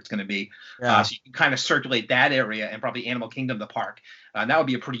Crossing, whatever it's going to be. So you can kind of circulate that area and probably Animal Kingdom, the park. That would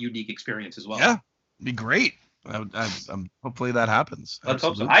be a pretty unique experience as well. Yeah, it'd be great. Hopefully that happens. Let's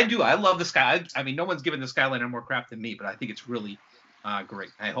hope so. I do. I love the Sky. I mean, no one's given the Skyliner more crap than me, but I think it's really great.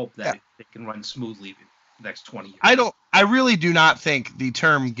 I hope that it can run smoothly the next 20 years. I really do not think the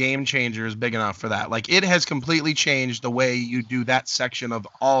term game changer is big enough for that. Like, it has completely changed the way you do that section of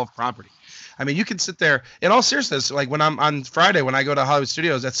all of property. I mean, you can sit there in all seriousness. Like, when I'm on Friday, when I go to Hollywood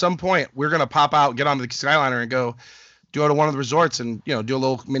Studios, at some point we're going to pop out, get on the Skyliner and go to one of the resorts and, do a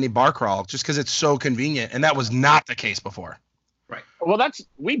little mini bar crawl just because it's so convenient. And that was not the case before. Right. Well,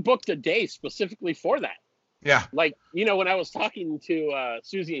 we booked a day specifically for that. Yeah. Like, when I was talking to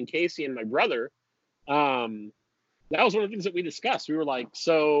Susie and Casey and my brother, that was one of the things that we discussed. We were like,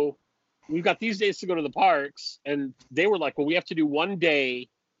 so we've got these days to go to the parks. And they were like, well, we have to do 1 day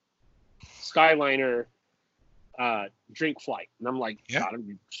Skyliner drink flight. And I'm like, God,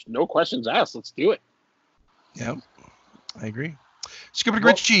 no questions asked. Let's do it. Yeah, I agree. Scuba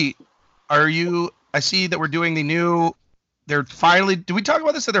Gritchy, I see that we're doing did we talk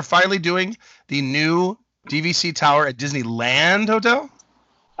about this? That they're finally doing the new DVC tower at Disneyland Hotel?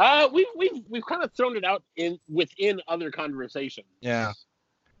 We've kind of thrown it out within other conversations. Yeah.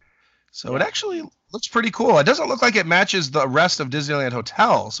 So it actually looks pretty cool. It doesn't look like it matches the rest of Disneyland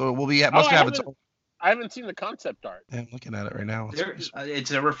Hotel, so it will be have its own. I haven't seen the concept art. Yeah, I'm looking at it right now.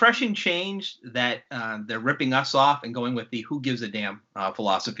 It's a refreshing change that they're ripping us off and going with the who gives a damn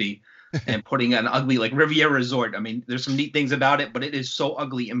philosophy and putting an ugly like Riviera Resort. I mean, there's some neat things about it, but it is so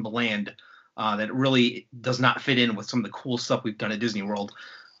ugly and bland that it really does not fit in with some of the cool stuff we've done at Disney World.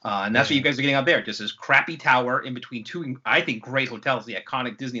 And that's what you guys are getting out there. Just this crappy tower in between two, I think, great hotels, the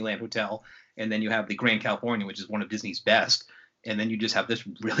iconic Disneyland Hotel, and then you have the Grand California, which is one of Disney's best. And then you just have this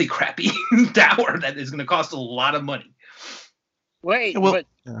really crappy tower that is going to cost a lot of money. Wait, but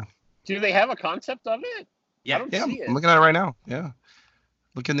do they have a concept of it? Yeah, I don't see it. I'm looking at it right now. Yeah,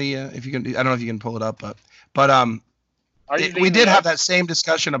 look in the if you can. I don't know if you can pull it up, but we did have that same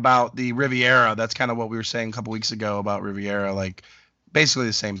discussion about the Riviera. That's kind of what we were saying a couple weeks ago about Riviera, like basically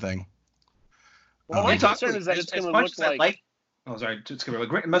the same thing. Well, my concern is that it's going to look like. Oh, sorry.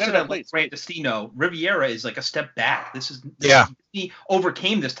 Much of that Grand Destino, Riviera is like a step back. Disney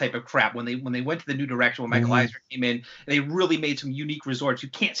overcame this type of crap when they went to the new direction when Michael Eisner came in. And they really made some unique resorts you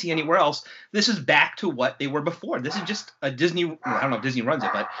can't see anywhere else. This is back to what they were before. This is just a Disney. Well, I don't know if Disney runs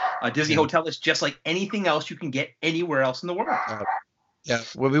it, but a Disney hotel is just like anything else you can get anywhere else in the world. Yeah,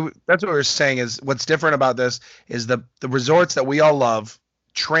 that's what we were saying. Is what's different about this is the resorts that we all love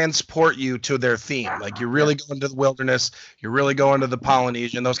transport you to their theme. Like you're really going to the wilderness, you're really going to the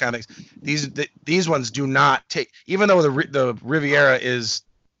Polynesian, those kind of things. These ones do not take, even though the Riviera is,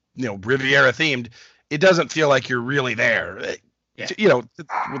 Riviera themed, it doesn't feel like you're really there. With a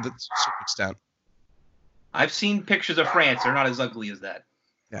certain extent. I've seen pictures of France. They're not as ugly as that.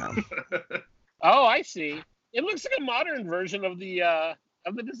 Yeah. Oh, I see. It looks like a modern version of the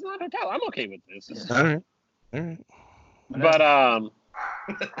Disneyland Hotel. I'm okay with this. All right. But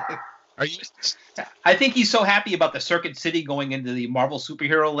Are you? I think he's so happy about the Circuit City going into the Marvel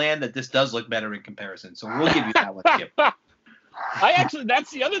superhero land that this does look better in comparison. So we'll give you that one, Skip.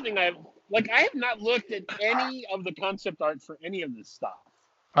 That's the other thing I have not looked at any of the concept art for any of this stuff.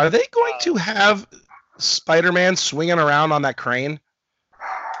 Are they going to have Spider-Man swinging around on that crane?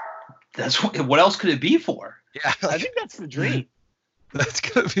 That's what else could it be for? Yeah, I think that's the dream. That's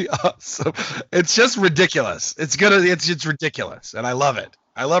gonna be awesome. It's just ridiculous. It's ridiculous, and I love it.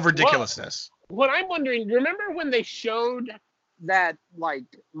 I love ridiculousness. Well, what I'm wondering, remember when they showed that like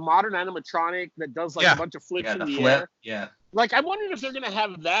modern animatronic that does like a bunch of flips in the air? Yeah. Like I'm wondering if they're gonna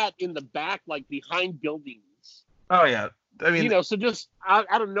have that in the back, like behind buildings. Oh yeah. I mean, so just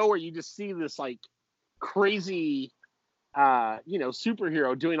out of nowhere, you just see this like crazy,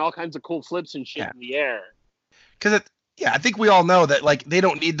 superhero doing all kinds of cool flips and shit in the air. Because I think we all know that like they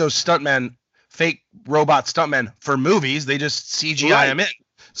don't need those stuntmen, fake robot stuntmen for movies. They just CGI them in.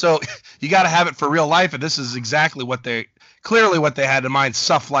 So you got to have it for real life, and this is exactly what they had in mind.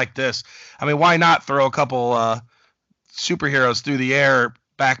 Stuff like this. I mean, why not throw a couple superheroes through the air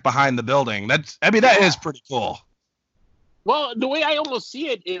back behind the building? That is pretty cool. Well, the way I almost see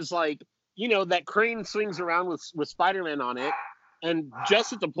it is like, you know, that crane swings around with Spider-Man on it, and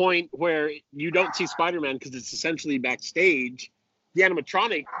just at the point where you don't see Spider-Man because it's essentially backstage, the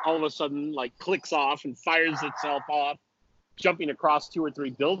animatronic all of a sudden like clicks off and fires itself off, jumping across 2 or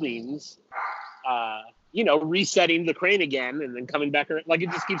 3 buildings, you know, resetting the crane again and then coming back. Like, it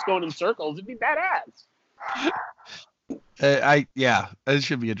just keeps going in circles. It'd be badass. It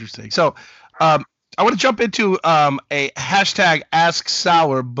should be interesting. So, I want to jump into a hashtag Ask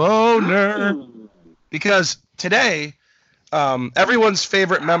Sour Boner, because today, everyone's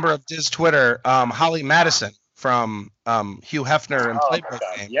favorite member of Diz Twitter, Holly Madison from Hugh Hefner and Playboy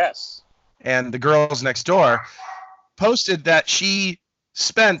fame, yes, and The Girls Next Door, posted that she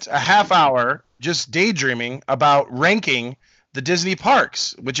spent a half hour just daydreaming about ranking the Disney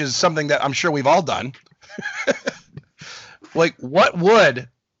parks, which is something that I'm sure we've all done. Like, what would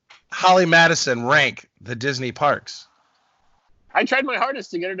Holly Madison rank the Disney parks? I tried my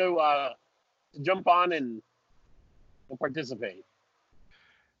hardest to get her to jump on and participate.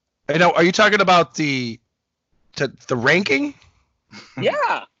 You know, are you talking about the ranking?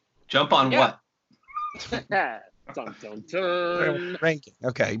 Yeah. Jump on what? Dun, dun, dun. Ranking.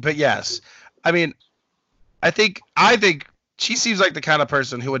 Okay, but yes. I mean, I think she seems like the kind of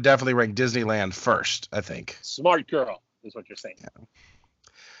person who would definitely rank Disneyland first, I think. Smart girl is what you're saying. Yeah.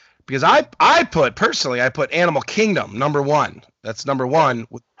 Because I put Animal Kingdom number 1. That's number 1,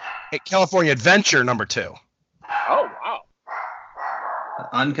 with California Adventure number 2. Oh, wow.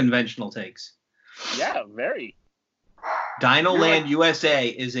 Unconventional takes. Yeah, very. Dinoland USA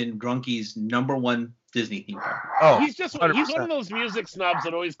is in Drunkie's number 1 Disney theme park. Oh, he's 100%. one of those music snobs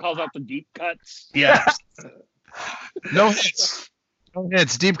that always calls out the deep cuts. Yeah. No hits. No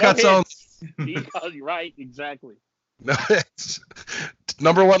hits. Deep cuts only. You're right, exactly. No hits.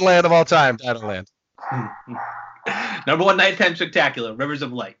 Number 1 land of all time, Dinoland. Number 1 nighttime spectacular, Rivers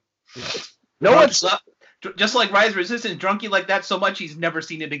of Light. No one's just like Rise of Resistance, Drunkie like that so much he's never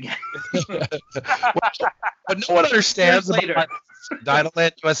seen it again. What no one understands about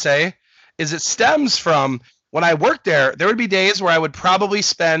Dinoland USA is it stems from when I worked there. There would be days where I would probably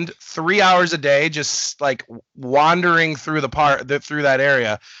spend 3 hours a day just like wandering through through that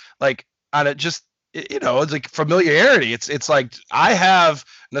area, like on it. Just, you know, it's like familiarity. It's like I have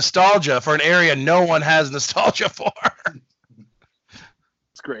nostalgia for an area no one has nostalgia for.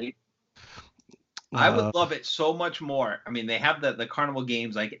 It's great. I would love it so much more. I mean, they have the carnival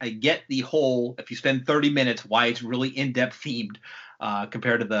games. I get the whole, if you spend 30 minutes, why it's really in-depth themed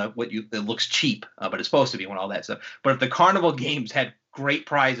compared to it looks cheap, but it's supposed to be when all that stuff. But if the carnival games had great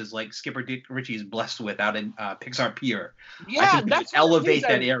prizes like Skipper Dick Ritchie is blessed with out in Pixar Pier, I think we could elevate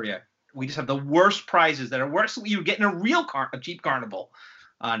that area. We just have the worst prizes that are worse than you get in a cheap carnival.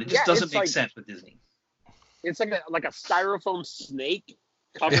 And it just doesn't make sense with Disney. It's like a styrofoam snake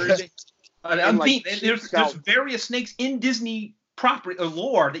covered. There's various snakes in Disney property or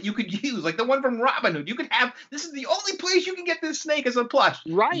lore that you could use, like the one from Robin Hood. You could have, this is the only place you can get this snake as a plush.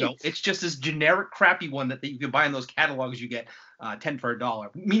 Right. You know, it's just this generic crappy one that you can buy in those catalogs. You get 10 for $1.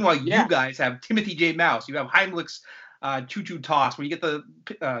 Meanwhile, you guys have Timothy J. Mouse. You have Heimlich's Choo Choo Toss, where you get the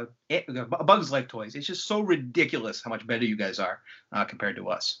Bug's Life toys. It's just so ridiculous how much better you guys are compared to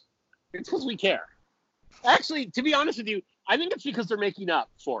us. It's because we care. Actually, to be honest with you, I think it's because they're making up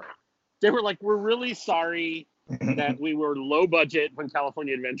for it. They were like, we're really sorry that we were low budget when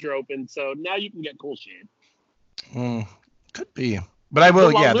California Adventure opened, so now you can get cool shit. Could be. But I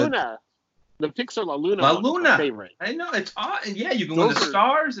will, La Luna. The Pixar La Luna. Is my favorite. I know, it's yeah, you can win the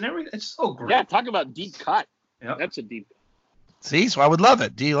stars and everything. It's so great. Yeah, talk about deep cut. Yep. That's a deep cut. See, so I would love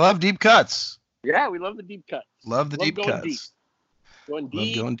it. Do you love deep cuts? Yeah, we love the deep cuts. Love the deep cuts. Deep. Going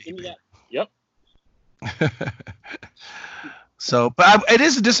deep. Into that. Yep. So, but it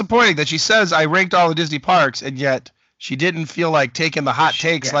is disappointing that she says I ranked all the Disney parks, and yet she didn't feel like taking the hot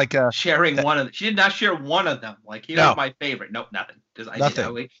takes sharing one of them. She did not share one of them. Like, here's my favorite. Nope, nothing.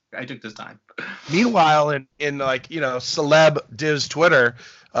 Nothing. I took this time. Meanwhile, in like, you know, celeb Diz Twitter,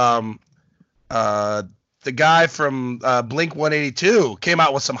 the guy from Blink 182 came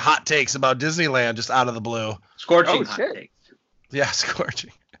out with some hot takes about Disneyland just out of the blue. Scorching hot takes. Yeah,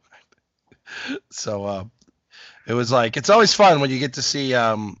 scorching. So it was like, it's always fun when you get to see,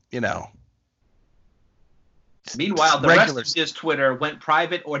 you know. Meanwhile, the rest of Diz Twitter went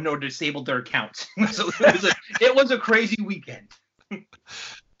private or disabled their accounts. So it was a crazy weekend. It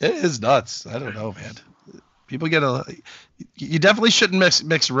is nuts. I don't know, man. People get You definitely shouldn't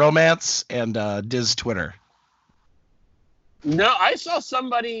mix romance and Diz Twitter. No, I saw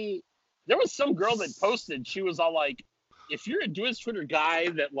somebody. There was some girl that posted. She was all like, "If you're a Diz Twitter guy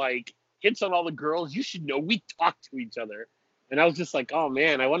that like hits on all the girls, you should know we talk to each other." And I was just like, "Oh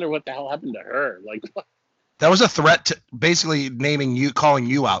man, I wonder what the hell happened to her." Like, what? That was a threat to basically calling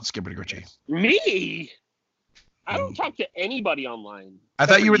you out, Skipper Gucci. Me? I don't talk to anybody online. I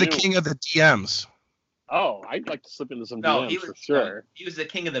thought you were the You. king of the DMs. Oh, I'd like to slip into some No, DMs he for was sure. he was the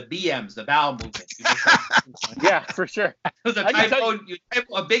king of the BMs, the bowel movement. Yeah, for sure. It was a I can tell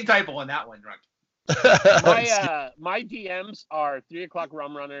typo, a big typo on that one, Drunk. My DMs are 3 o'clock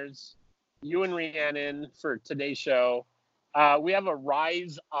rum runners, you and Rhiannon for today's show. We have a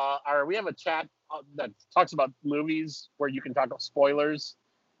we have a chat that talks about movies where you can talk about spoilers.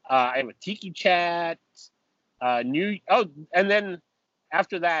 I have a Tiki chat. And then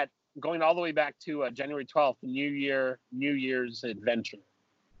after that, going all the way back to January 12th, New Year's Adventure.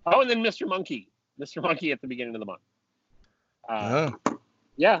 Oh, and then Mr. Monkey at the beginning of the month.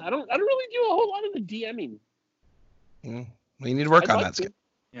 Yeah, I don't really do a whole lot of the DMing. We need to work I'd on like that, to. Skip.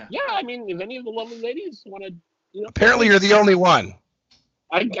 Yeah, I mean, if any of the lovely ladies want to, Apparently, you're the only one.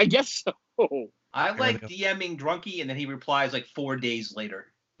 I guess so. I like DMing Drunky, and then he replies like 4 days later.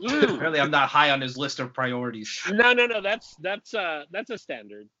 Apparently, I'm not high on his list of priorities. No. That's a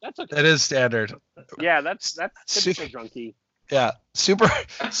standard. That's okay. That is standard. Yeah, that's typical Drunky. Yeah, Super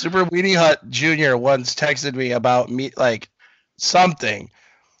Weenie Hut Jr. once texted me about something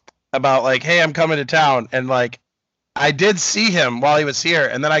about hey, I'm coming to town, and I did see him while he was here,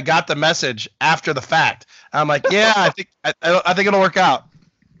 and then I got the message after the fact. I'm like, yeah, I think it'll work out.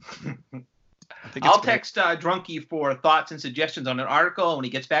 I'll text Drunky for thoughts and suggestions on an article, and when he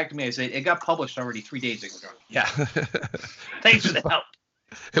gets back to me, I say it got published already 3 days ago. Drunky. Yeah. Thanks for the help.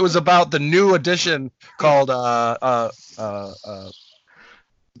 It was about the new edition called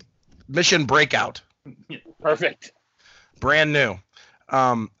Mission Breakout. Perfect. Brand new.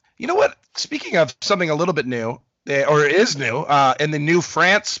 You know what? Speaking of something a little bit new, or is new, in the new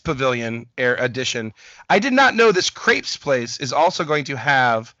France Pavilion Air edition, I did not know this crepes place is also going to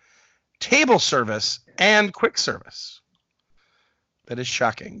have table service and quick service. That is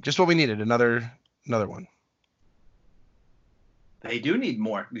shocking. Just what we needed. Another one. They do need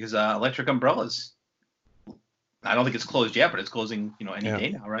more because Electric Umbrellas. I don't think it's closed yet, but it's closing, any day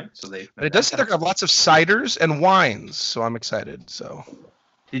now, right? So But it does say they're gonna have lots of ciders and wines, so I'm excited. So.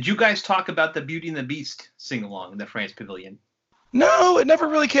 Did you guys talk about the Beauty and the Beast sing along in the France Pavilion? No, it never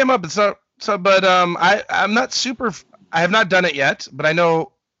really came up. It's not so, but I'm not super. I have not done it yet, but I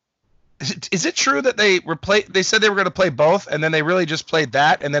know. Is it true that they said they were going to play both, and then they really just played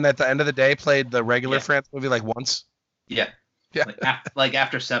that, and then at the end of the day played the regular France movie once? Yeah. Yeah. Like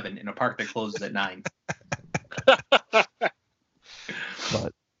after 7 in a park that closes at 9.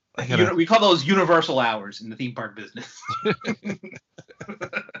 But we call those universal hours in the theme park business.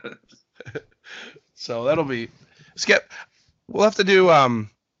 So that'll be Skip. We'll have to do.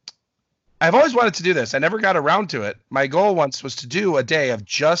 I've always wanted to do this. I never got around to it. My goal once was to do a day of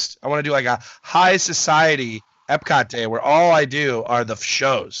I want to do a high society Epcot day where all I do are the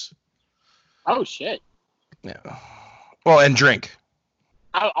shows. Oh shit. Yeah. Well, and drink.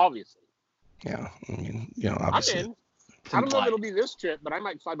 Obviously. Yeah. I mean, obviously. I'm in. I don't know if it'll be this trip, but I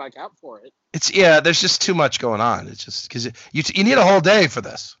might fly back out for it. There's just too much going on. It's just because you need a whole day for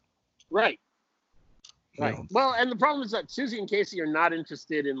this. Right. Right. Well, and the problem is that Susie and Casey are not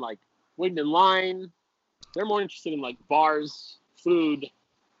interested in waiting in line. They're more interested in bars, food,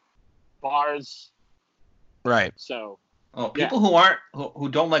 bars. Right. So. Oh, people who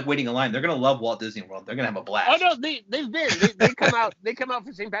don't like waiting in line, they're gonna love Walt Disney World. They're gonna have a blast. Oh no, they've been. They come out. They come out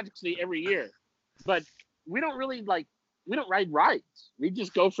for St. Patrick's Day every year, but we don't really we don't ride rides. We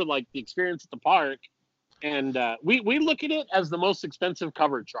just go for the experience at the park, and we look at it as the most expensive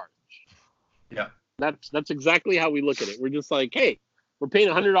cover charge. Yeah. That's exactly how we look at it. We're just hey, we're paying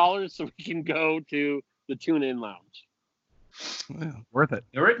 $100 so we can go to the Tune-In Lounge. Yeah, worth it.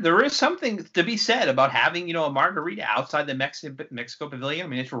 There is something to be said about having a margarita outside the Mexico Pavilion. I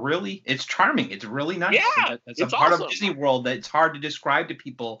mean, it's charming. It's really nice. Yeah, it's a part of Disney World that it's hard to describe to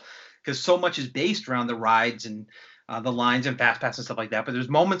people because so much is based around the rides and the lines and fast pass and stuff like that. But there's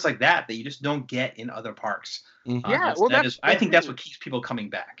moments like that you just don't get in other parks. Mm-hmm. I think that's what keeps people coming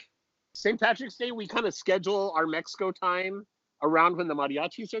back. St. Patrick's Day, we kind of schedule our Mexico time around when the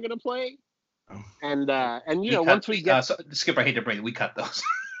mariachis are going to play. And once we get Skip, I hate to break it, we cut those.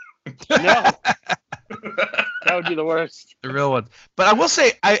 No, that would be the worst. The real ones. But I will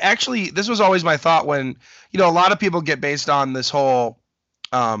say, this was always my thought when a lot of people get based on this whole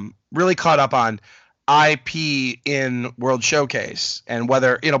really caught up on IP in World Showcase, and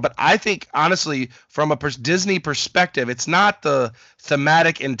whether, but I think honestly, from a Disney perspective, it's not the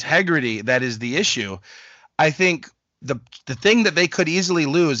thematic integrity that is the issue. I think the thing that they could easily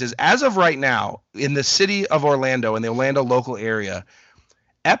lose is, as of right now, in the city of Orlando, in the Orlando local area,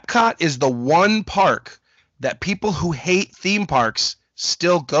 Epcot is the one park that people who hate theme parks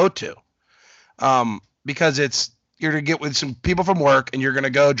still go to, because you're going to get with some people from work and you're going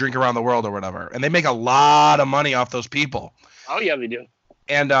to go drink around the world or whatever. And they make a lot of money off those people. Oh yeah, they do.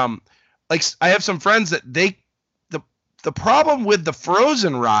 And like, I have some friends that the problem with the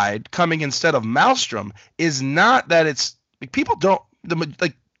Frozen ride coming instead of Maelstrom is not that it's like, people don't,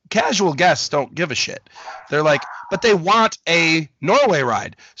 like, casual guests don't give a shit. They're like, but they want a Norway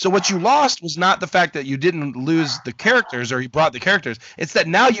ride. So what you lost was not the fact that you didn't lose the characters or you brought the characters. It's that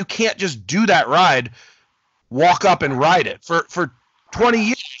now you can't just do that ride, walk up and ride it. For 20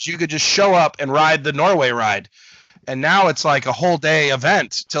 years, you could just show up and ride the Norway ride. And now it's like a whole day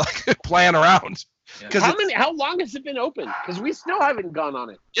event to like plan around. Yeah. How long has it been open? Because we still haven't gone on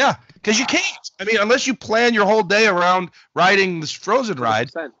it. Yeah, because you can't. I mean, unless you plan your whole day around riding this Frozen ride.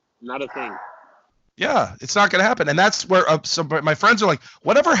 Not a thing. Yeah, it's not going to happen. And that's where my friends are like,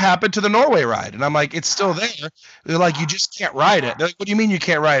 whatever happened to the Norway ride? And I'm like, it's still there. They're like, you just can't ride it. They're like, what do you mean you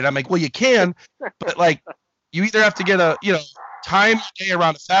can't ride it? I'm like, well, you can, but like, you either have to get a, time day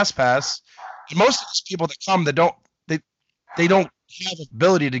around a fast pass. And most of these people that come, they don't have the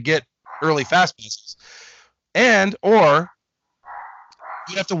ability to get early fast passes, or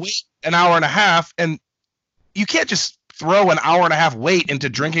you have to wait an hour and a half, and you can't just throw an hour and a half wait into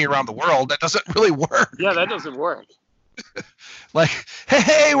drinking around the world. That doesn't really work. Yeah, that doesn't work. Like,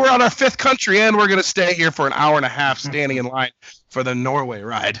 hey, we're on our 5th country and we're going to stay here for an hour and a half standing in line for the Norway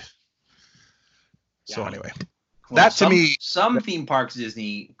ride. Yeah. So anyway, well, to me, some theme parks,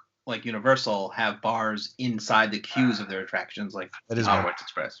 Disney, like Universal, have bars inside the queues of their attractions, like Hollywood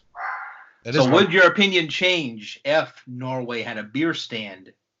Express. So would your opinion change if Norway had a beer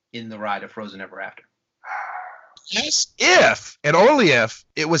stand in the ride of Frozen Ever After? Yes, if and only if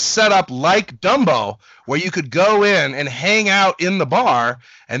it was set up like Dumbo, where you could go in and hang out in the bar,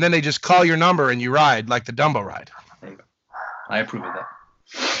 and then they just call your number and you ride like the Dumbo ride. There you go. I approve of that.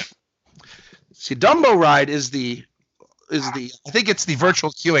 See, Dumbo ride is the I think it's the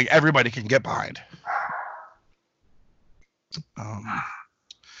virtual queuing everybody can get behind.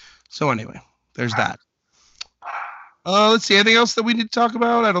 So anyway, there's that. Let's see. Anything else that we need to talk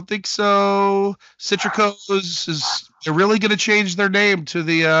about? I don't think so. Citrico's they're really going to change their name to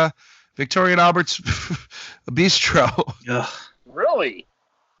the Victoria and Albert's Bistro. Ugh. Really?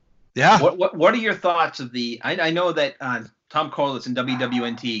 Yeah. What are your thoughts of the? I know that Tom Corlitz and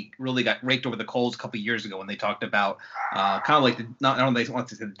WWNT really got raked over the coals a couple of years ago when they talked about kind of like I don't know, they want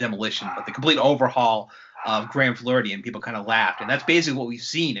to say the demolition, but the complete overhaul of Grand Floridian. People kind of laughed, and that's basically what we've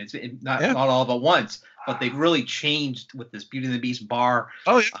seen. It's not all at once, but they've really changed with this Beauty and the Beast bar.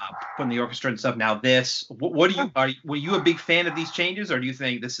 Oh yeah, putting the orchestra and stuff. Now this, what do you were you a big fan of these changes, or do you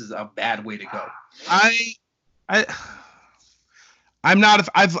think this is a bad way to go? I'm not.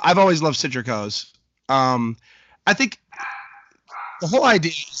 I've always loved Citrico's. I think the whole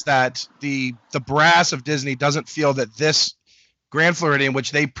idea is that the brass of Disney doesn't feel that this Grand Floridian,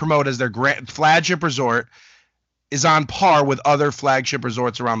 which they promote as their flagship resort, is on par with other flagship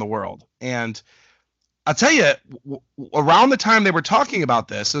resorts around the world. And I'll tell you, around the time they were talking about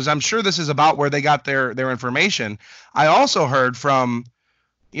this, as I'm sure this is about where they got their information, I also heard from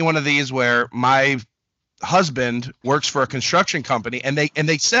one of these where my husband works for a construction company, and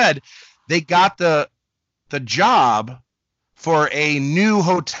they said they got the job for a new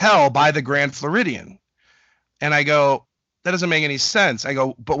hotel by the Grand Floridian. And I go, that doesn't make any sense. I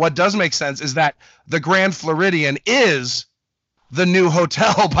go, but what does make sense is that the Grand Floridian is the new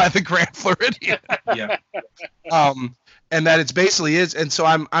hotel by the Grand Floridian. Yeah. And that it's basically is. And so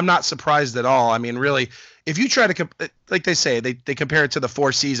I'm not surprised at all. I mean, really, if you try to, like they say, they compare it to the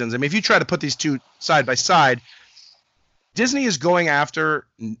Four Seasons. I mean, if you try to put these two side by side, Disney is going after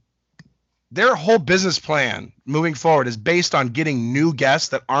their whole business plan moving forward is based on getting new guests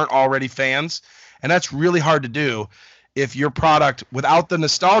that aren't already fans. And that's really hard to do if your product, without the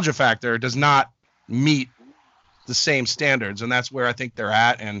nostalgia factor, does not meet the same standards. And that's where I think they're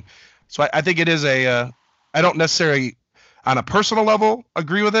at. And so I think it is I don't necessarily on a personal level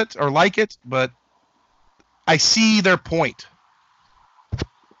agree with it or like it, but I see their point.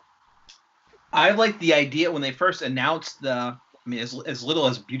 I like the idea when they first announced as little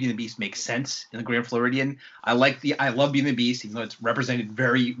as Beauty and the Beast makes sense in the Grand Floridian. I love Beauty and the Beast, even though it's represented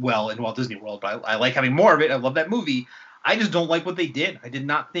very well in Walt Disney World. But I like having more of it. I love that movie. I just don't like what they did. I did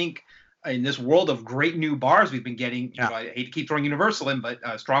not think in this world of great new bars we've been getting, Yeah. I hate to keep throwing Universal in, but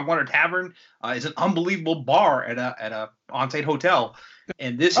Strongwater Tavern is an unbelievable bar at a on-site hotel,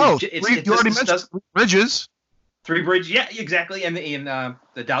 and this Oh, is you already mentioned Bridges. Three Bridge, yeah, exactly, and in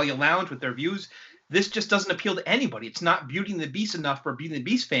the Dahlia Lounge with their views. This just doesn't appeal to anybody. It's not Beauty and the Beast enough for Beauty and the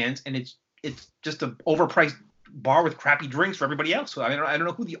Beast fans, and it's just an overpriced bar with crappy drinks for everybody else. So I don't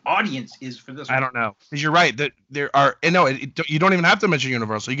know who the audience is for this. I don't know, because you're right that there are. And no, you don't even have to mention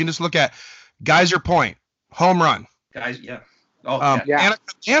Universal. You can just look at Geyser Point, home run. Guys, yeah. Oh, yeah.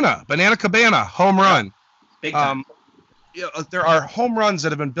 Banana Cabana, home run. Big time. There are home runs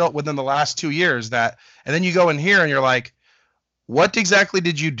that have been built within the last 2 years and then you go in here and you're like, what exactly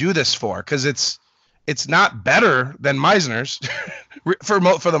did you do this for? Because it's not better than Meisner's for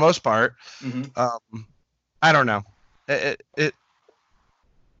the most part. Mm-hmm. I don't know. It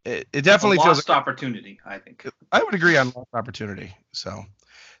definitely a feels lost opportunity, I think. I would agree on lost opportunity. So,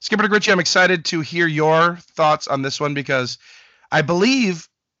 Skipper DeGritchie, I'm excited to hear your thoughts on this one because I believe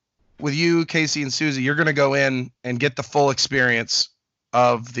with you, Casey and Susie, you're going to go in and get the full experience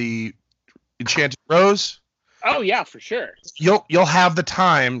of the Enchanted Rose. Oh yeah, for sure. You'll have the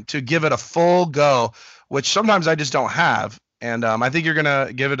time to give it a full go, which sometimes I just don't have. And I think you're going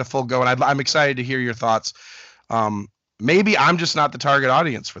to give it a full go. And I'm excited to hear your thoughts. Maybe I'm just not the target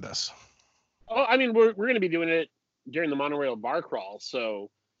audience for this. Oh, I mean, we're going to be doing it during the monorail bar crawl,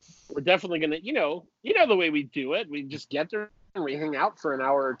 so we're definitely going to, you know the way we do it. We just get there and we hang out for an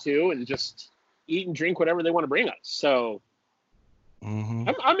hour or two and just eat and drink whatever they want to bring us. So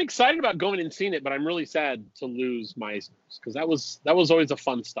I'm excited about going and seeing it, but I'm really sad to lose Meisner's because that was always a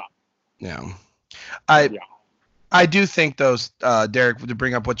fun stop. Yeah. I do think those, Derek, to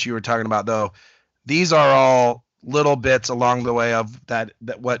bring up what you were talking about, though, these are all little bits along the way of that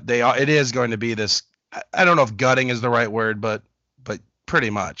what they are. It is going to be this. I don't know if gutting is the right word, but pretty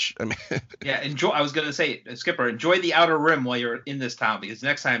much. I mean, yeah. Enjoy. I was going to say, Skipper, enjoy the Outer Rim while you're in this town because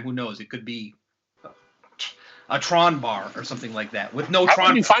next time, who knows? It could be a Tron bar or something like that with no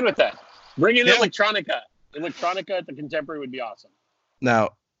Tron. I'd be fine with that. Bring in Electronica. Electronica at the Contemporary would be awesome. Now,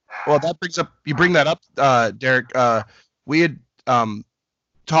 well, you bring that up, Derek. We had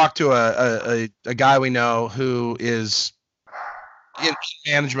talked to a guy we know who is in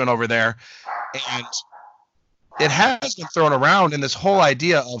management over there, and it has been thrown around in this whole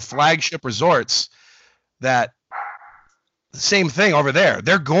idea of flagship resorts that the same thing over there.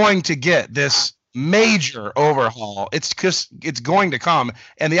 They're going to get this major overhaul. It's going to come,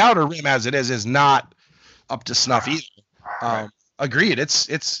 and the Outer Rim as it is not up to snuff either. Agreed.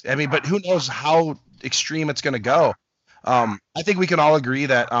 It's. I mean, but who knows how extreme it's going to go? I think we can all agree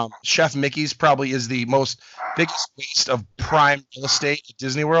that Chef Mickey's probably is the biggest waste of prime real estate at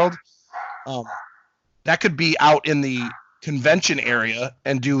Disney World. That could be out in the convention area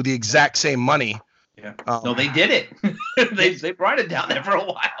and do the exact same money. Yeah. No, they did it. they brought it down there for a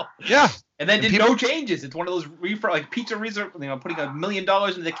while. Yeah. And then did no changes. It's one of those like Pizza Resort, putting $1 million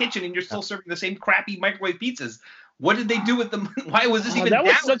in the kitchen and you're still serving the same crappy microwave pizzas. What did they do with them? Why was this even that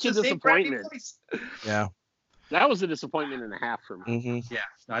was down? such a disappointment. Yeah. That was a disappointment and a half for me. Mm-hmm. Yeah,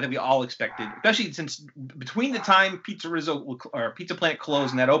 no, I think we all expected, especially since between the time Pizza Planet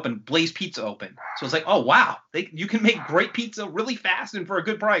closed and that opened, Blaze Pizza opened. So it's like, oh wow, you can make great pizza really fast and for a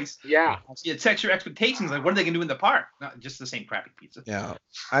good price. Yeah, it sets your expectations. Like, what are they gonna do in the park? Not just the same crappy pizza. Yeah,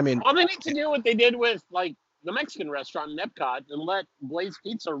 I mean, well, they need to do what they did with like the Mexican restaurant in Epcot and let Blaze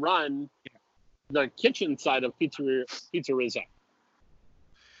Pizza run the kitchen side of Pizzeria.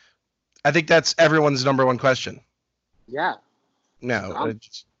 I think that's everyone's number one question. Yeah. No,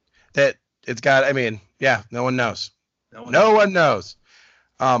 it's got. I mean, yeah, no one knows. No one knows.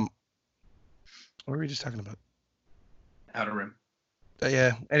 What were we just talking about? Outer Rim.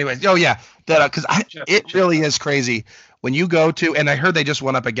 Yeah. Anyways, oh yeah, that because it really is crazy when you go to, and I heard they just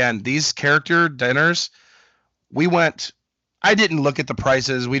went up again. These character dinners, we went. I didn't look at the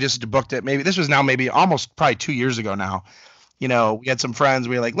prices. We just booked it. Maybe this was almost probably 2 years ago now. We had some friends.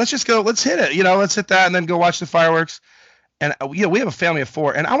 We were like, let's just go. Let's hit it. Let's hit that and then go watch the fireworks. And we have a family of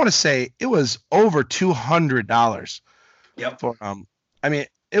 4, and I want to say it was over $200. Yep. For I mean,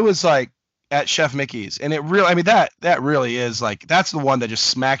 it was like at Chef Mickey's, and it really, I mean, that really is like that's the one that just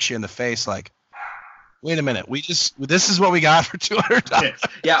smacks you in the face. Like, wait a minute, this is what we got for $200.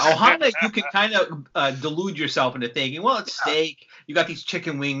 Yeah, Ohana, you can kind of delude yourself into thinking, well, it's steak. You got these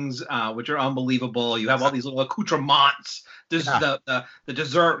chicken wings, which are unbelievable. You have all these little accoutrements. There's the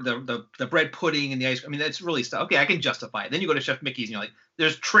dessert, the bread pudding, and the ice cream. I mean, that's really stuff. Okay, I can justify it. Then you go to Chef Mickey's, and you're like,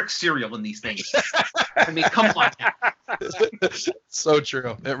 there's trick cereal in these things. I mean, come on. So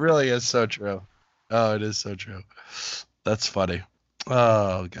true. It really is so true. Oh, it is so true. That's funny.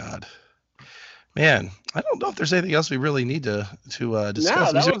 Oh, God. Man, I don't know if there's anything else we really need to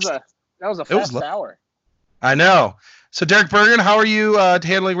discuss. No, that was a fast hour. I know. So, Derek Bergen, how are you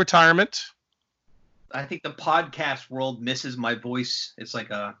handling retirement? I think the podcast world misses my voice. It's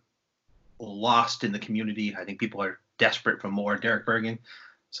like a lost in the community. I think people are desperate for more Derek Bergen.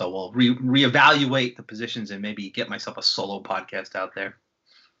 So we'll reevaluate the positions and maybe get myself a solo podcast out there.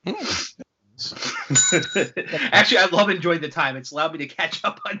 Actually, I love enjoying the time. It's allowed me to catch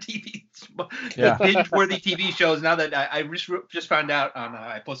up on TV, binge-worthy TV shows. Now that I just found out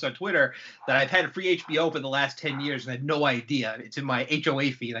I posted on Twitter that I've had a free HBO for the last 10 years and I had no idea. It's in my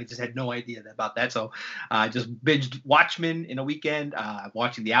HOA feed. I just had no idea about that. So I just binged Watchmen in a weekend. I'm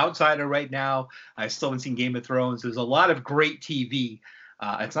watching The Outsider right now. I still haven't seen Game of Thrones. There's a lot of great TV.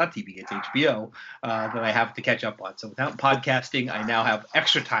 It's not TV, it's HBO that I have to catch up on. So without podcasting, I now have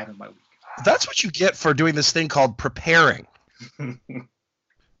extra time in my week. That's what you get for doing this thing called preparing.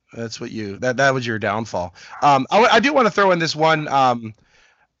 That's what that was your downfall. I do want to throw in this one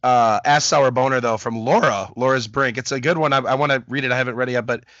Ask Sour Boner though from Laura's Brink. It's a good one. I want to read it. I haven't read it yet,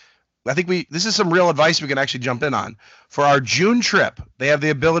 but I think this is some real advice we can actually jump in on. For our June trip, they have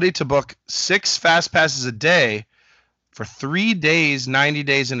the ability to book 6 fast passes a day for 3 days, 90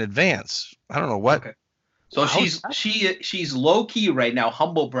 days in advance. I don't know what. Okay. So she's low key right now,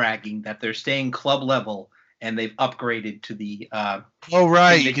 humble bragging that they're staying club level and they've upgraded to the. Oh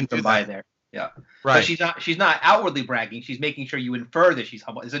right, you can buy there. Yeah, right. So she's not outwardly bragging. She's making sure you infer that she's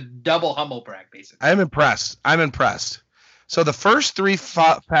humble. It's a double humble brag, basically. I'm impressed. So the first 3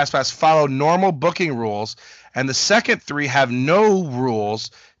 fast pass follow normal booking rules, and the second 3 have no rules.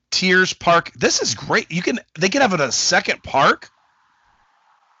 Tiers Park. This is great. They can have a second park.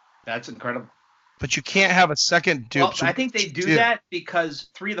 That's incredible. But you can't have a second dupe. Well, I think they do that because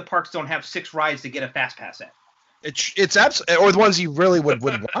 3 of the parks don't have 6 rides to get a fast pass at. It's absolutely, or the ones you really would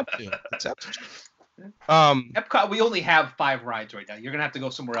want to. It's absolutely. Epcot, we only have 5 rides right now. You're gonna have to go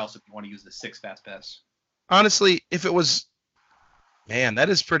somewhere else if you want to use the 6 fast pass. Honestly, if it was, man, that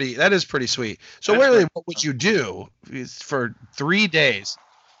is pretty sweet. So really, what would you do for 3 days?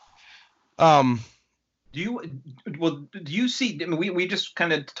 Do you see? I mean, we just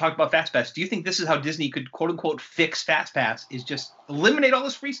kind of talked about Fast Pass. Do you think this is how Disney could quote unquote fix Fast Pass? Is just eliminate all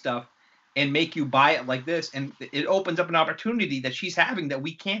this free stuff and make you buy it like this, and it opens up an opportunity that she's having that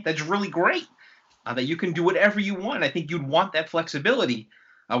we can't. That's really great. That you can do whatever you want. I think you'd want that flexibility.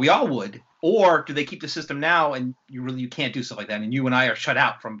 We all would. Or do they keep the system now and you can't do stuff like that, and you and I are shut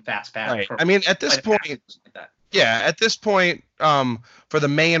out from Fast Pass? Right. I mean, at this point, at this point, for the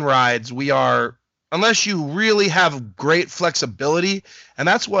main rides, we are. Unless you really have great flexibility, and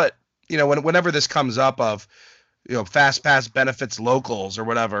that's what, whenever this comes up of, fast pass benefits locals or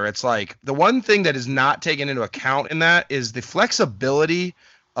whatever, it's like the one thing that is not taken into account in that is the flexibility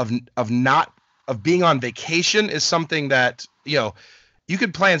of being on vacation is something that, you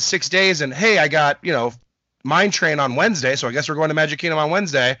could plan 6 days and, hey, I got, Mine Train on Wednesday, so I guess we're going to Magic Kingdom on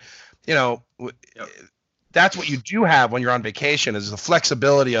Wednesday, That's what you do have when you're on vacation is the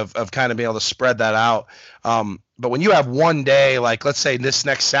flexibility of kind of being able to spread that out. But when you have one day, like let's say this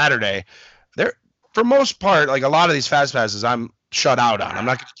next Saturday, there for most part, like a lot of these fast passes, I'm shut out on. I'm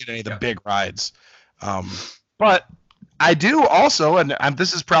not going to get any of the big rides. But I do also, and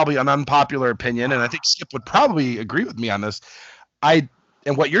this is probably an unpopular opinion, and I think Skip would probably agree with me on this. And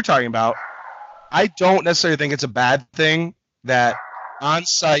what you're talking about, I don't necessarily think it's a bad thing that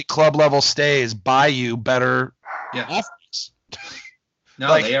on-site club level stays buy you better offers.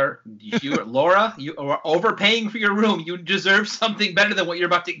 No, they are. Laura, you are overpaying for your room. You deserve something better than what you're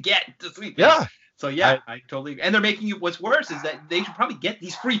about to get to sleep. Yeah. So I totally. And they're making you. What's worse is that they should probably get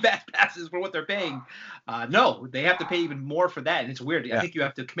these free fast passes for what they're paying. No, they have to pay even more for that, and it's weird. Yeah. I think you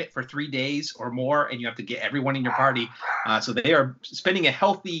have to commit for 3 days or more, and you have to get everyone in your party. So they are spending a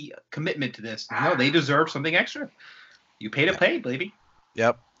healthy commitment to this. No, they deserve something extra. You pay to play, baby.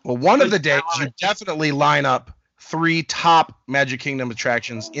 Yep. Well, one of the days you definitely line up 3 top Magic Kingdom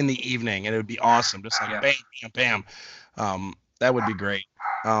attractions in the evening, and it would be awesome. Just like bam, bam, bam. That would be great.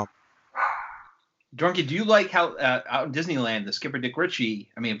 Drunky, do you like how out in Disneyland, the Skipper Dick Ritchie,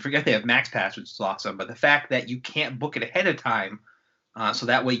 I mean, forget they have Max Pass, which is awesome, but the fact that you can't book it ahead of time, so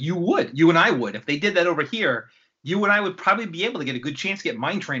that way you and I would. If they did that over here, you and I would probably be able to get a good chance to get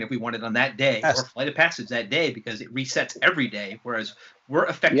Mine Train if we wanted on that day, or Flight of Passage that day, because it resets every day, whereas we're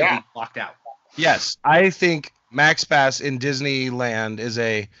effectively locked out. Yes, I think Max Pass in Disneyland is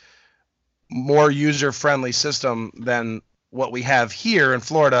a more user-friendly system than what we have here in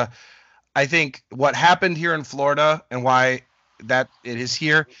Florida. I think what happened here in Florida and why that it is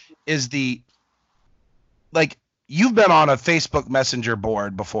here is you've been on a Facebook Messenger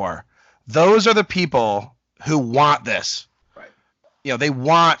board before. those are the people who want this. Right. You know, they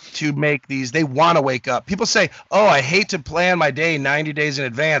want to make these. They want to wake up. People say, "Oh, I hate to plan my day 90 days in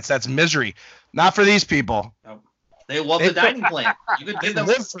advance. That's misery." Not for these people. No. They love the dining plan. You could give them.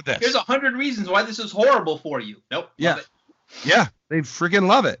 Live for this. Here's 100 reasons why this is horrible for you. Nope. Yeah. Love it. Yeah, they freaking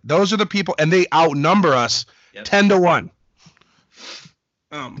love it. Those are the people, and they outnumber us Yep. 10-1.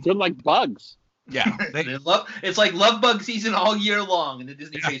 They're like bugs. Yeah, They love. It's like love bug season all year long in the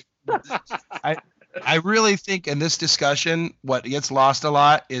Disney face. I really think in this discussion, what gets lost a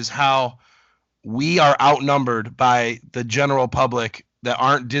lot is how we are outnumbered by the general public that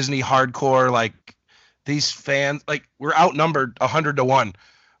aren't Disney hardcore. Like these fans, like we're outnumbered 100-1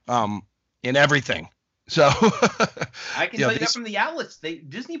 in everything. So I can tell you that from the outlets.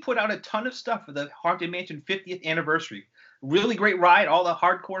 Disney put out a ton of stuff for the Haunted Mansion 50th anniversary. Really great ride. All the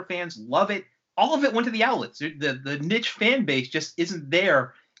hardcore fans love it. All of it went to the outlets. The niche fan base just isn't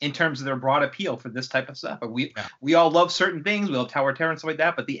there in terms of their broad appeal for this type of stuff. We all love certain things. We love Tower of Terror and stuff like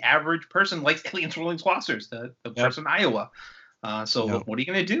that. But the average person likes Aliens Rolling Saucers, the person in Iowa. So what are you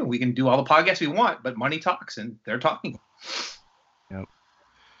going to do? We can do all the podcasts we want, but money talks, and they're talking. Yep.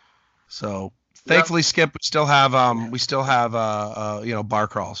 So thankfully, Skip, we still have bar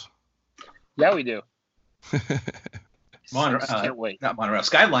crawls. Yeah, we do. Can't wait. Not Monorail.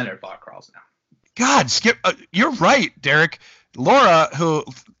 Skyliner bar crawls now. God, Skip, you're right, Derek. Laura,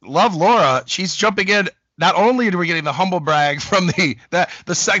 Laura, she's jumping in. Not only are we getting the humble brag from the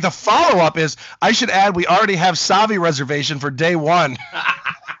follow up is, I should add, we already have Savi reservation for day one.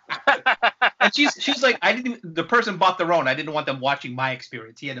 And she's like, the person bought their own. I didn't want them watching my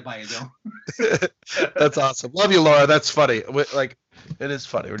experience. He had to buy his own. That's awesome. Love you, Laura. That's funny. It is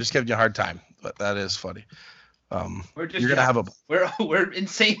funny. We're just giving you a hard time, but that is funny. We're just you're gonna we're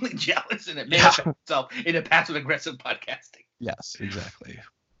insanely jealous, and it manifests itself in a passive aggressive podcasting. Yes, exactly.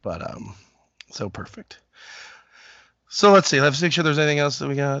 But so perfect. So let's see. Let's make sure there's anything else that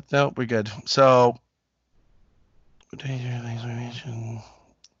we got. No, we're good. So I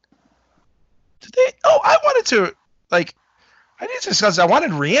wanted to I need to discuss. I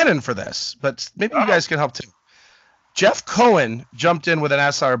wanted Rhiannon for this, but maybe you guys can help too. Jeff Cohen jumped in with an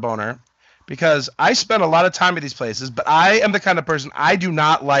SR boner because I spend a lot of time at these places, but I am the kind of person, I do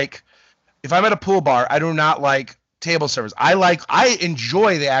not like, if I'm at a pool bar, I do not like table service. I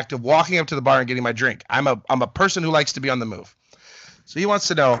enjoy the act of walking up to the bar and getting my drink. I'm a person who likes to be on the move. So he wants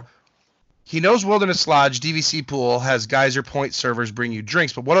to know, he knows Wilderness Lodge, DVC Pool, has Geyser Point servers bring you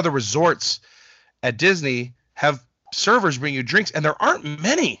drinks, but what other resorts at Disney have servers bring you drinks? And there aren't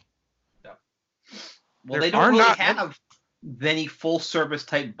many. No. Well, they don't really have many full service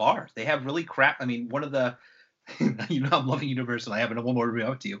type bars. They have really crap. I mean, one of the, I'm loving Universal. I have one more to bring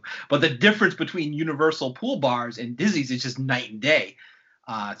up to you. But the difference between Universal pool bars and Disney's is just night and day.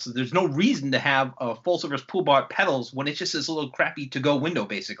 So there's no reason to have a full service pool bar at Petals when it's just this little crappy to go window,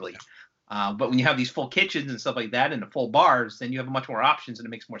 basically. But when you have these full kitchens and stuff like that and the full bars, then you have much more options, and it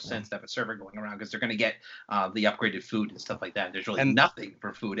makes more sense to have a server going around because they're going to get the upgraded food and stuff like that. There's really nothing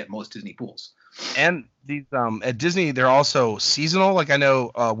for food at most Disney pools. And these at Disney, they're also seasonal. Like I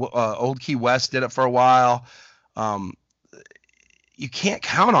know Old Key West did it for a while. You can't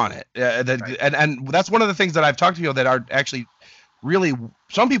count on it. Right. And that's one of the things that I've talked to people that are actually really,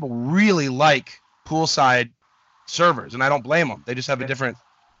 some people really like poolside servers, and I don't blame them. They just have a different.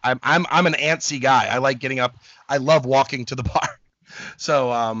 I'm an antsy guy. I like getting up. I love walking to the bar.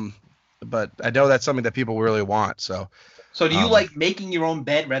 So, but I know that's something that people really want. So do you like making your own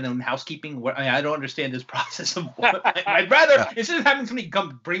bed rather than housekeeping? I don't understand this process of. I'd rather instead of having somebody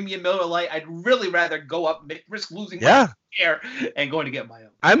come bring me a Miller Lite, I'd really rather go up, risk losing my chair, and going to get my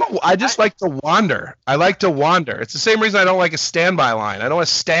own. I just like to wander. I like to wander. It's the same reason I don't like a standby line. I don't want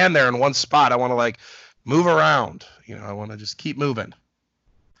to stand there in one spot. I want to move around. I want to just keep moving.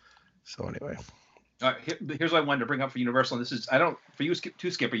 So anyway, all right, here's what I wanted to bring up for Universal. And this is for you too,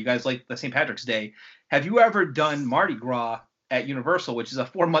 Skipper. You guys like the St. Patrick's Day. Have you ever done Mardi Gras at Universal, which is a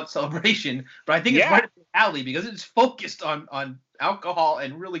 4-month celebration? But I think it's right up the alley because it's focused on alcohol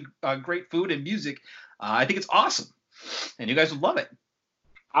and really great food and music. I think it's awesome, and you guys would love it.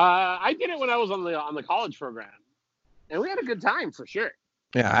 I did it when I was on the college program, and we had a good time for sure.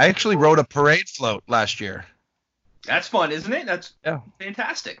 Yeah, I actually rode a parade float last year. That's fun, isn't it? That's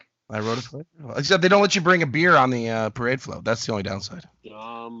fantastic. I rode a parade float. Except they don't let you bring a beer on the parade float. That's the only downside.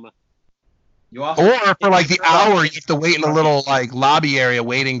 You also or for the hour, you have to wait in a little lobby area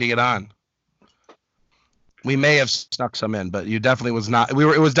waiting to get on. We may have snuck some in, but you definitely was not. It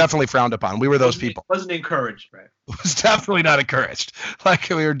was definitely frowned upon. We were those people. It wasn't encouraged, right? It was definitely not encouraged.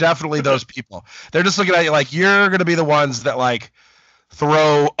 We were definitely those people. They're just looking at you like you're gonna be the ones that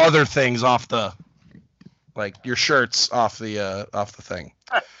throw other things off the, like your shirts off the thing.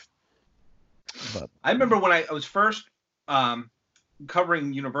 But I remember when I was first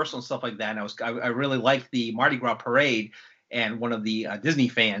covering Universal and stuff like that, and I really liked the Mardi Gras parade. And one of the Disney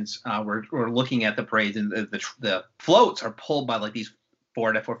fans were looking at the parades, and the floats are pulled by like these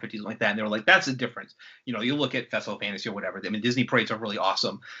Ford F-450s like that, and they were like, "That's the difference." You know, you look at Festival of Fantasy or whatever. I mean, Disney parades are really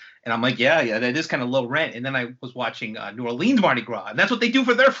awesome, and I'm like, yeah, that is kind of low rent. And then I was watching New Orleans Mardi Gras, and that's what they do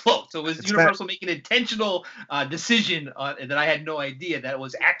for their float. So it was Universal making an intentional decision that I had no idea that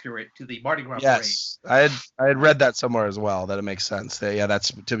was accurate to the Mardi Gras parade. Yes, I had read that somewhere as well, that it makes sense.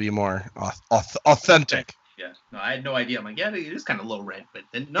 That's to be more authentic. Yeah, no, I had no idea. I'm like, yeah, it is kind of low rent, but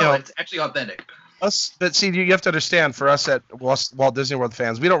then no, it's actually authentic. But see, you have to understand, for us at Walt Disney World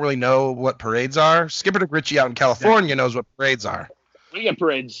fans, we don't really know what parades are. Skipper Dick Ritchie out in California knows what parades are. We got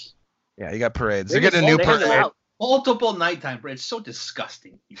parades. Yeah, you got parades. They're getting a new parade. Multiple nighttime parades. It's so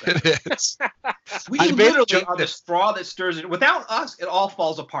disgusting. It is. We literally are the straw that stirs it. Without us, it all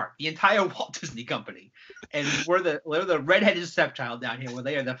falls apart. The entire Walt Disney Company. And we're the redheaded stepchild down here, where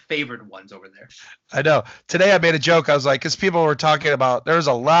they are the favored ones over there. I know. Today I made a joke. I was like, because people were talking about, there's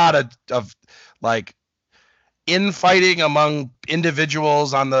a lot of like infighting among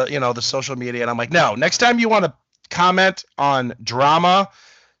individuals on the, the social media. And I'm like, no, next time you want to comment on drama,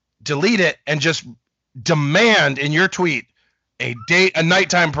 delete it and just demand in your tweet a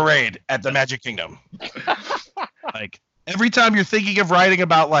nighttime parade at the Magic Kingdom. Like every time you're thinking of writing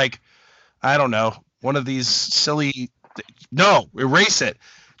about, like, I don't know, one of these silly, no, erase it.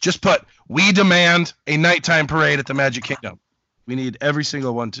 Just put, we demand a nighttime parade at the Magic Kingdom. We need every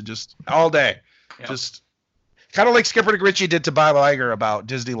single one to just all day. Yep. Just kind of like Skipper Dick Ritchie did to Bob Iger about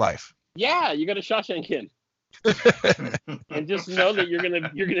Disney life. Yeah, you got a Shawshank in. And just know that you're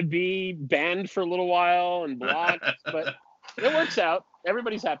gonna be banned for a little while and blocked, but it works out.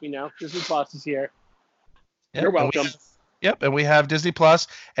 Everybody's happy now. Disney Plus is here. Yep, you're welcome. And we have Disney Plus,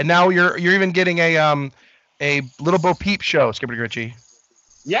 and now you're even getting a Little Bo Peep show, Skipper Dick Ritchie.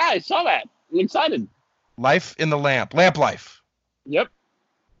 Yeah, I saw that. I'm excited. Life in the Lamp Life. Yep.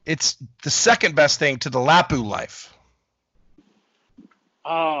 It's the second best thing to the Lapu Life.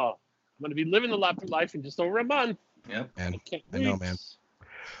 Oh, I'm going to be living the Lapu Life in just over a month. Yep. Man, I know, man.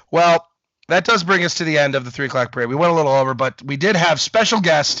 Well, that does bring us to the end of the 3 o'clock parade. We went a little over, but we did have special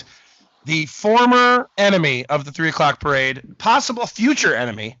guest, the former enemy of the 3 o'clock parade, possible future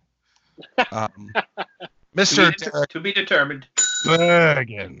enemy, Mr. To be determined.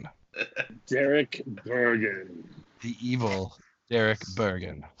 Bergen. Derek Bergen. The evil Derek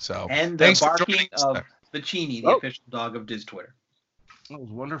Bergen. So, and the barking of the Chini, the official dog of Diz Twitter. That was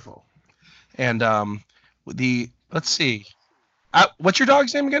wonderful. And let's see. What's your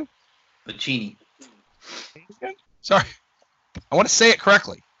dog's name again? The Chini. Sorry. I want to say it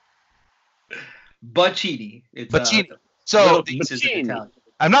correctly. Bacini. It's Bacini. So Italian.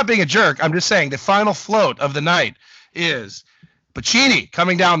 I'm not being a jerk. I'm just saying the final float of the night is Bacini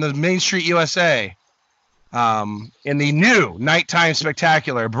coming down the Main Street USA in the new nighttime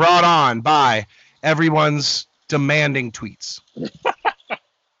spectacular brought on by everyone's demanding tweets.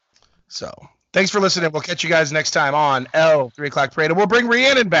 So thanks for listening. We'll catch you guys next time on 3 o'clock parade, and we'll bring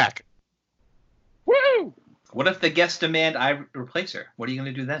Rhiannon back. Woo! What if the guests demand I replace her? What are you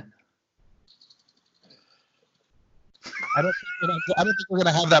going to do then? I don't think we're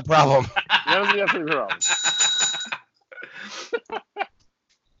gonna have that problem. I don't think that's a problem.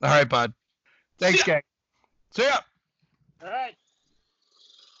 All right, bud. Thanks, gang. See ya. All right.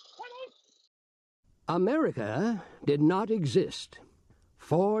 America did not exist.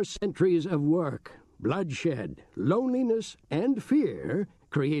 4 centuries of work, bloodshed, loneliness, and fear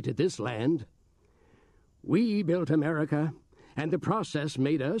created this land. We built America, and the process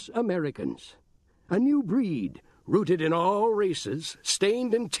made us Americans. A new breed, rooted in all races,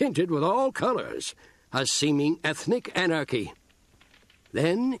 stained and tinted with all colors, a seeming ethnic anarchy.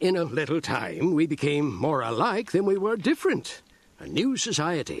 Then, in a little time, we became more alike than we were different. A new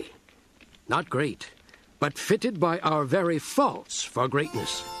society. Not great, but fitted by our very faults for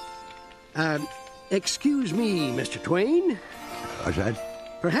greatness. Excuse me, Mr. Twain. What's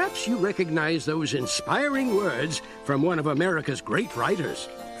that? Perhaps you recognize those inspiring words from one of America's great writers.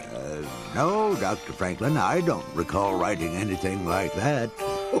 No, Dr. Franklin, I don't recall writing anything like that.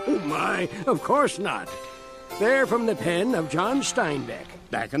 Oh, my, of course not. They're from the pen of John Steinbeck,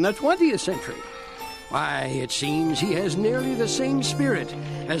 back in the 20th century. Why, it seems he has nearly the same spirit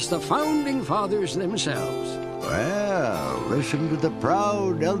as the founding fathers themselves. Well, listen to the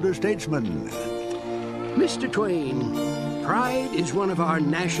proud elder statesman. Mr. Twain, pride is one of our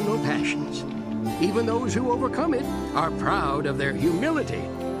national passions. even those who overcome it are proud of their humility.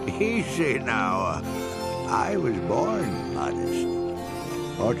 Easy now. I was born modest.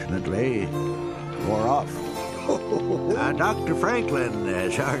 Fortunately, wore off. Dr. Franklin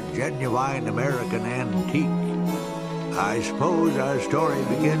is our genuine American antique. I suppose our story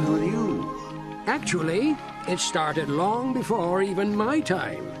begins with you. Actually, it started long before even my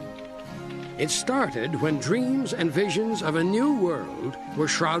time. It started when dreams and visions of a new world were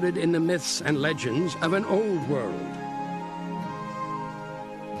shrouded in the myths and legends of an old world.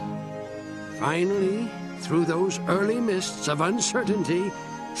 Finally, through those early mists of uncertainty,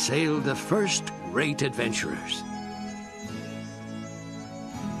 sailed the first great adventurers.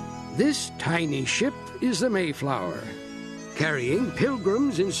 This tiny ship is the Mayflower, carrying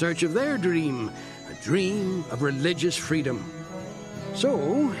pilgrims in search of their dream, a dream of religious freedom.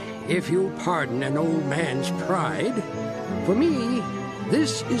 So, if you'll pardon an old man's pride, for me,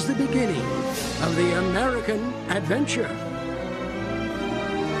 this is the beginning of the American adventure.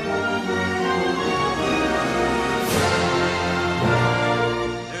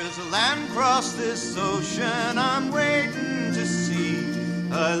 There's a land across this ocean I'm waiting to see,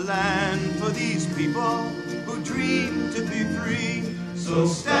 a land for these people who dream to be free. So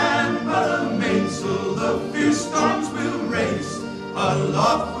stand by the mainsail, the fierce storms will race,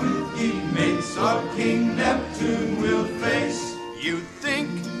 aloft with ye mates, our King Neptune will face. You'd think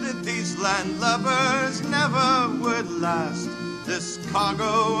that these landlubbers never would last, this cargo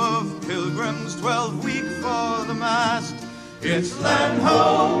of pilgrims 12 week for the mast. It's land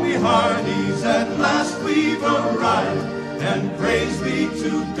ho, me hearties, at last we've arrived, and praise be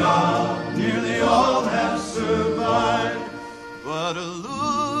to God, nearly all have survived. But a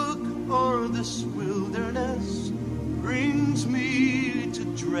look o'er this wilderness brings me to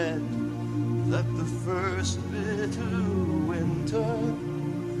dread that the first bitter winter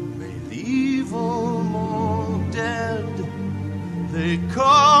may leave all dead. They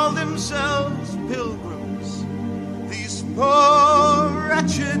call themselves pilgrims, these poor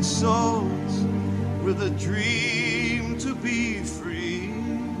wretched souls, with a dream to be free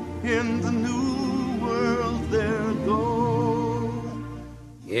in the new world they're going.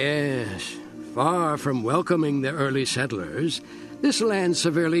 Yes, far from welcoming the early settlers, this land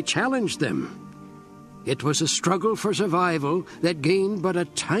severely challenged them. It was a struggle for survival that gained but a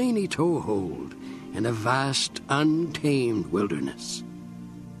tiny toehold in a vast, untamed wilderness.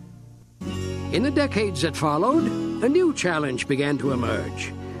 In the decades that followed, a new challenge began to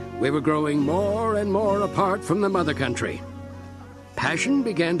emerge. We were growing more and more apart from the mother country. Passion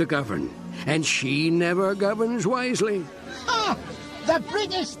began to govern, and she never governs wisely. Ah! The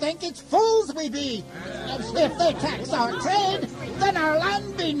British think it's fools we be. If they tax our trade, then our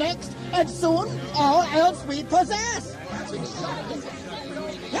land be next, and soon all else we possess.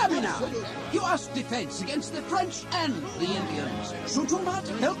 Hear me now. You ask defense against the French and the Indians. Should you not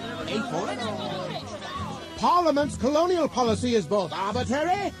help pay for it? Parliament's colonial policy is both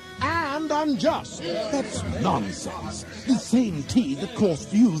arbitrary and unjust. That's nonsense. The same tea that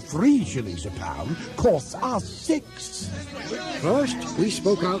cost you 3 shillings a pound costs us 6. First, we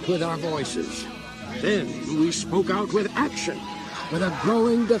spoke out with our voices. Then we spoke out with action, with a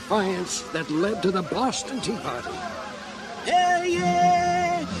growing defiance that led to the Boston Tea Party. Hear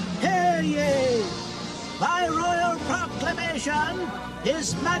ye! Hear ye! By royal proclamation,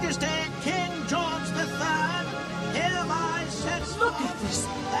 His Majesty King George III hereby sets... Look at this!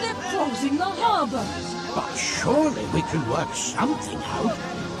 They're closing the harbor! But surely we can work something out.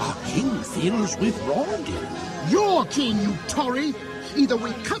 Our king feels we've wronged him. Your king, you Tory! Either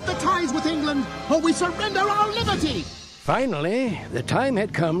we cut the ties with England, or we surrender our liberty! Finally, the time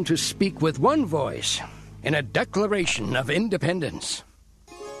had come to speak with one voice in a declaration of independence.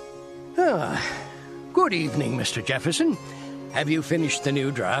 Good evening, Mr. Jefferson. Have you finished the new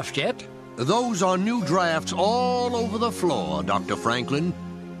draft yet? Those are new drafts all over the floor, Dr. Franklin.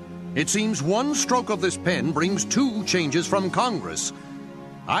 It seems one stroke of this pen brings 2 changes from Congress.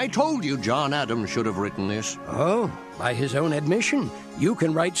 I told you John Adams should have written this. Oh, by his own admission, you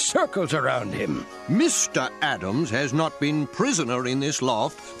can write circles around him. Mr. Adams has not been prisoner in this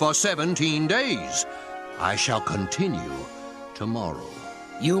loft for 17 days. I shall continue tomorrow.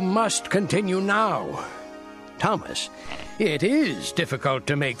 You must continue now. Thomas, it is difficult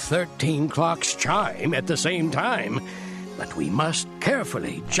to make 13 clocks chime at the same time, but we must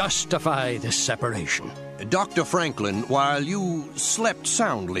carefully justify this separation. Dr. Franklin, while you slept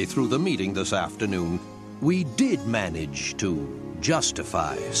soundly through the meeting this afternoon, we did manage to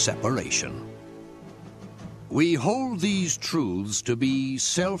justify separation. We hold these truths to be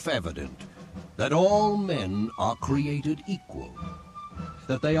self-evident, that all men are created equal,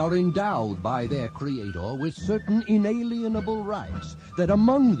 that they are endowed by their Creator with certain inalienable rights, that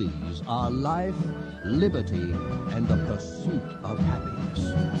among these are life, liberty, and the pursuit of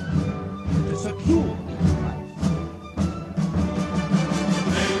happiness. To secure these rights,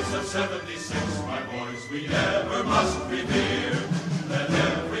 The days of 76, my boys, we ever must revere. Let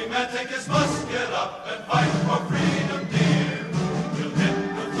every man take his musket up and fight for freedom dear. We'll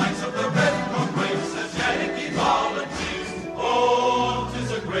hit the flanks of the red corporates as Yankee volunteers. Oh,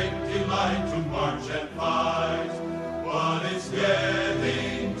 'tis a great delight to march and fight, but it's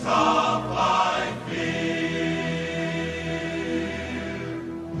getting tough, I fear.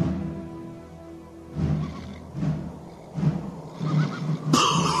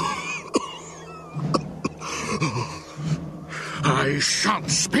 I shan't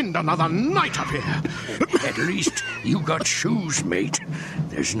spend another night up here. At least you got shoes, mate.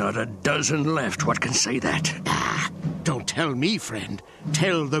 There's not a dozen left what can say that. Don't tell me, friend.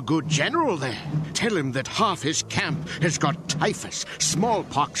 Tell the good general there. Tell him that half his camp has got typhus,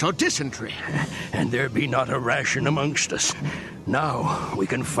 smallpox, or dysentery. And there be not a ration amongst us. Now we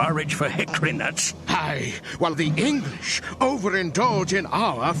can forage for hickory nuts. Aye, while the English overindulge in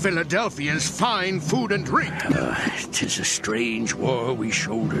our Philadelphia's fine food and drink. 'Tis a strange war we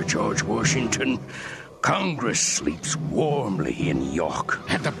shoulder, George Washington. Congress sleeps warmly in York.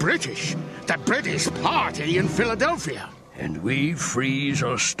 And the British party in Philadelphia. And we freeze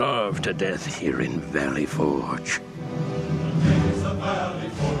or starve to death here in Valley Forge. The days of Valley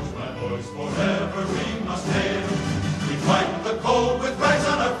Forge, my boys, forever we must hail. We fight the cold with rags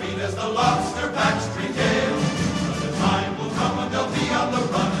on our feet as the lobster backs drink ale. But the time will come when they'll be on the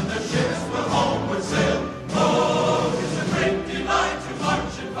run and their ships will homeward sail. Oh, 'tis a great delight to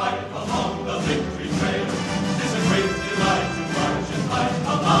march and fight along the victory trail. 'Tis a great delight to march and fight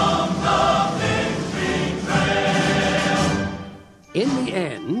along the victory trail. In the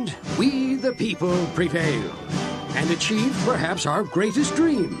end, we the people prevailed and achieved perhaps our greatest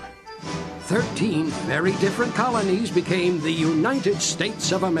dream. 13 very different colonies became the United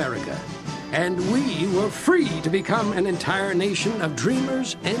States of America, and we were free to become an entire nation of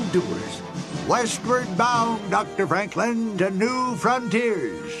dreamers and doers. Westward bound, Dr. Franklin, to new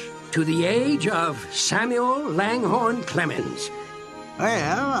frontiers. To the age of Samuel Langhorne Clemens.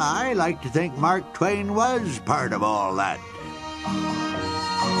 Well, I like to think Mark Twain was part of all that.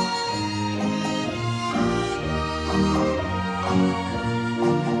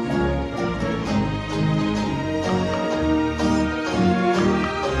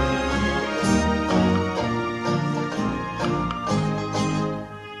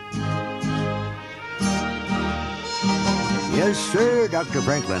 Yes, sir, Dr.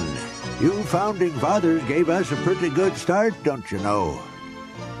 Franklin. You founding fathers gave us a pretty good start, don't you know?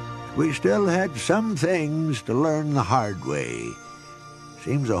 We still had some things to learn the hard way.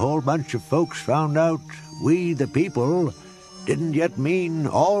 Seems a whole bunch of folks found out we the people didn't yet mean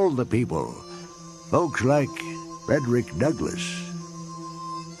all the people. Folks like Frederick Douglass.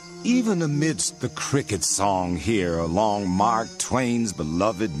 Even amidst the cricket song here along Mark Twain's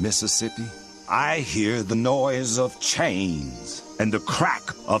beloved Mississippi, I hear the noise of chains and the crack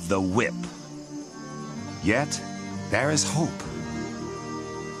of the whip. Yet there is hope.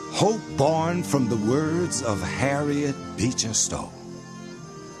 Hope born from the words of Harriet Beecher Stowe.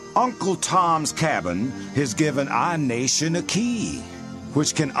 Uncle Tom's Cabin has given our nation a key,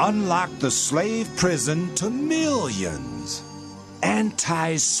 which can unlock the slave prison to millions.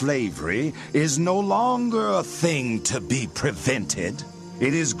 Anti-slavery is no longer a thing to be prevented.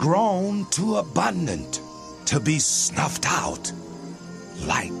 It is grown too abundant to be snuffed out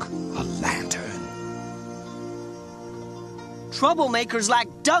like a lantern. Troublemakers like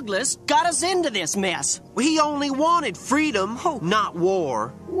Douglas got us into this mess. He only wanted freedom, not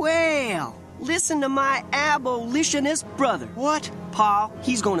war. Well, listen to my abolitionist brother. What? Pa,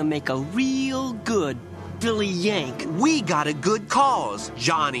 he's gonna make a real good Billy Yank. We got a good cause,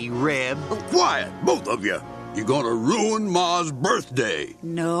 Johnny Reb. Quiet, both of you. You're gonna ruin Ma's birthday.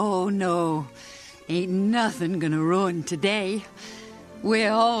 No. Ain't nothing gonna ruin today.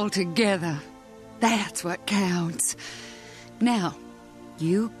 We're all together. That's what counts. Now,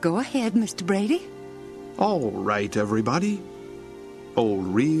 you go ahead, Mr. Brady. All right, everybody. Hold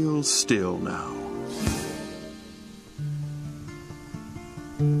real still now.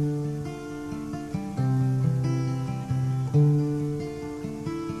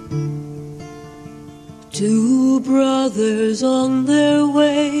 Two brothers on their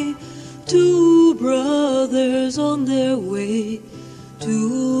way, two brothers on their way,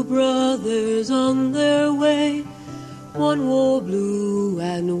 two brothers on their way. One wore blue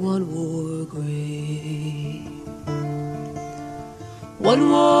and one wore gray. One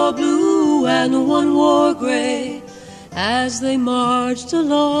wore blue and one wore gray, as they marched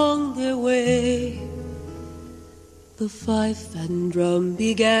along their way. The fife and drum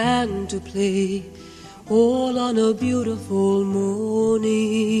began to play, all on a beautiful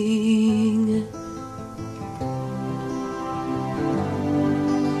morning.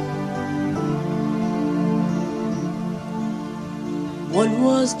 One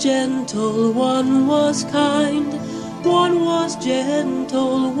was gentle, one was kind. One was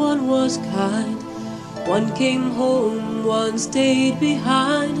gentle, one was kind. One came home, one stayed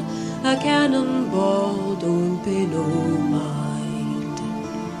behind. A cannonball don't pay no mind.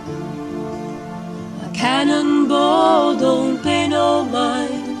 A cannonball don't pay no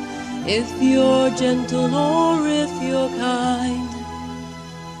mind, if you're gentle or if you're kind.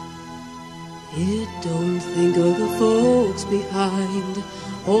 It don't think of the folks behind,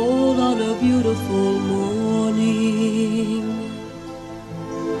 all on a beautiful morning.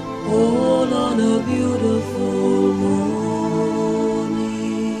 All on a beautiful morning.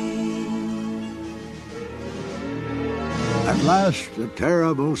 At last, the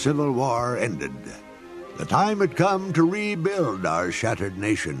terrible Civil War ended. The time had come to rebuild our shattered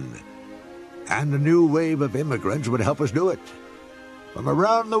nation. And a new wave of immigrants would help us do it. From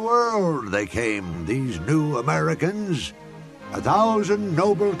around the world they came, these new Americans. 1,000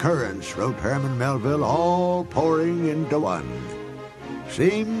 noble currents, wrote Herman Melville, all pouring into one.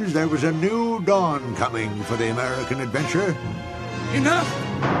 Seems there was a new dawn coming for the American adventure. Enough!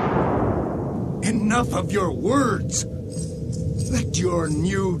 Enough of your words! Let your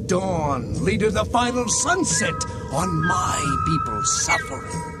new dawn lead to the final sunset on my people's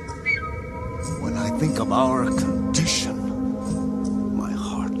suffering. When I think of our condition, my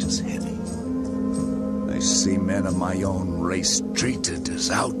heart is heavy. I see men of my own race treated as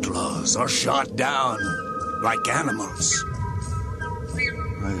outlaws or shot down like animals.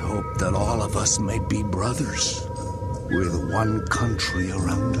 I hope that all of us may be brothers, with one country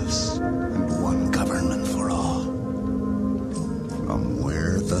around us and one government for all. From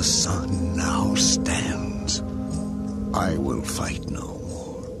where the sun now stands, I will fight no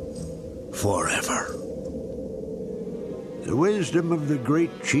more, forever. The wisdom of the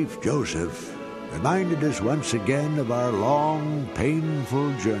great Chief Joseph reminded us once again of our long,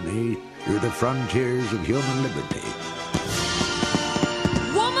 painful journey through the frontiers of human liberty.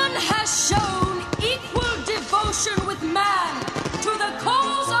 Woman has shown equal devotion with man to the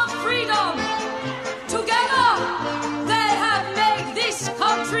cause of freedom. Together, they have made this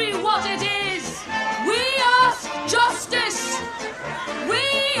country what it is. We ask justice. We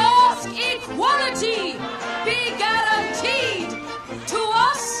ask equality be guaranteed to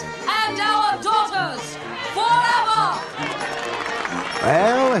us and our daughters forever.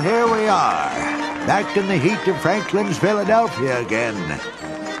 Well, here we are, back in the heat of Franklin's Philadelphia again.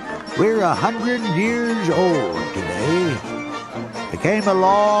 We're 100 years old today. We came a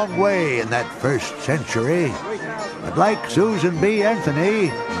long way in that first century. But like Susan B.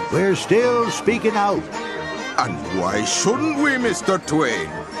 Anthony, we're still speaking out. And why shouldn't we, Mr. Twain?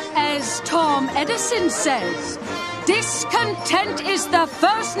 As Tom Edison says, discontent is the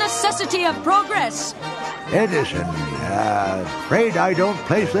first necessity of progress. Edison, afraid I don't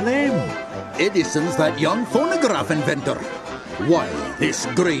place the name. Edison's that young phonograph inventor. Why, this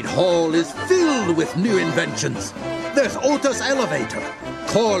great hall is filled with new inventions. There's Otis Elevator,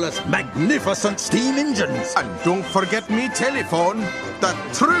 Corliss magnificent steam engines. And don't forget me telephone, the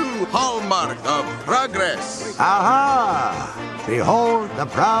true hallmark of progress. Aha! Behold the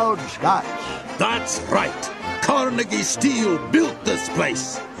proud Scots. That's right. Carnegie Steel built this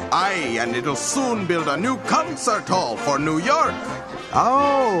place. Aye, and it'll soon build a new concert hall for New York.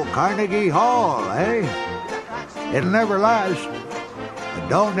 Oh, Carnegie Hall, eh? It'll never last.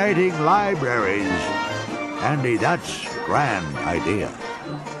 Donating libraries. Andy, that's a grand idea.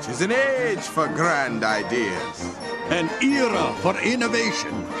 'Tis an age for grand ideas. An era for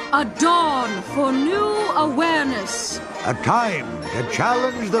innovation. A dawn for new awareness. A time to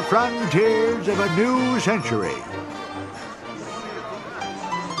challenge the frontiers of a new century.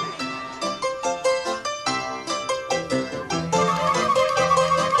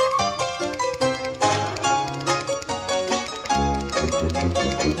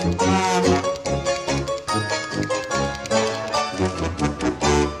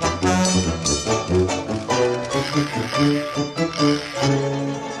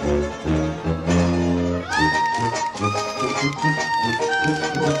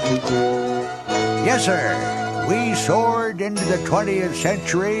 Yes, sir. We soared into the 20th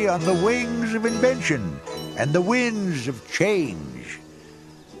century on the wings of invention and the winds of change.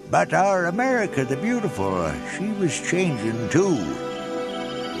 But our America the Beautiful, she was changing too.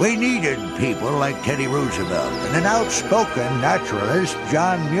 We needed people like Teddy Roosevelt and an outspoken naturalist,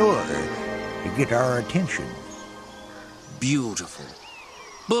 John Muir, to get our attention. Beautiful.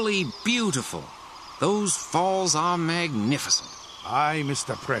 Bully beautiful. Those falls are magnificent. Aye,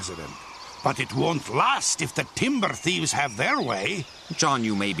 Mr. President. But it won't last if the timber thieves have their way. John,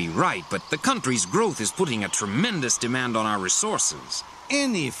 you may be right, but the country's growth is putting a tremendous demand on our resources.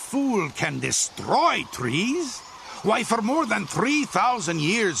 Any fool can destroy trees. Why, for more than 3,000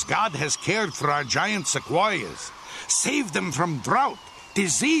 years, God has cared for our giant sequoias, saved them from drought,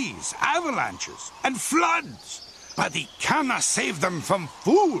 disease, avalanches, and floods. But he cannot save them from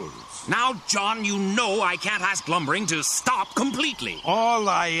fools. Now, John, you know I can't ask lumbering to stop completely. All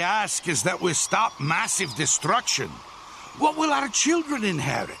I ask is that we stop massive destruction. What will our children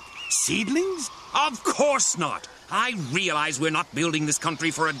inherit? Seedlings? Of course not. I realize we're not building this country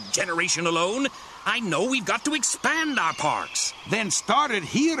for a generation alone. I know we've got to expand our parks. Then start it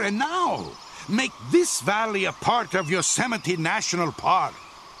here and now. Make this valley a part of Yosemite National Park.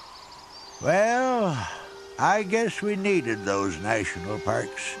 Well, I guess we needed those national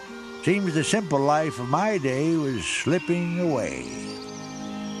parks. Seems the simple life of my day was slipping away.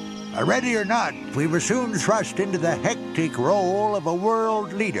 Ready or not, we were soon thrust into the hectic role of a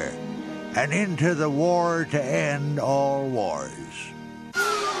world leader and into the war to end all wars.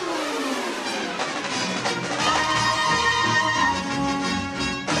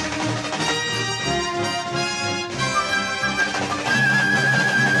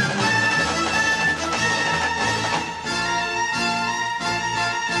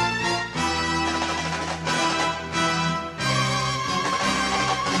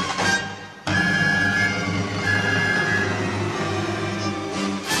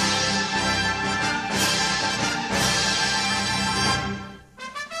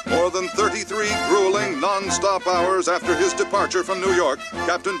 More than 33 grueling, non-stop hours after his departure from New York,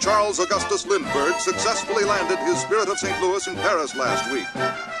 Captain Charles Augustus Lindbergh successfully landed his Spirit of St. Louis in Paris last week.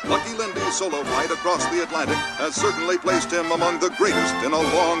 Lucky Lindy's solo flight across the Atlantic has certainly placed him among the greatest in a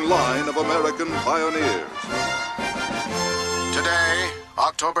long line of American pioneers. Today,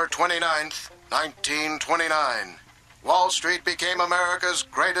 October 29th, 1929, Wall Street became America's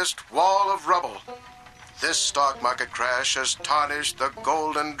greatest wall of rubble. This stock market crash has tarnished the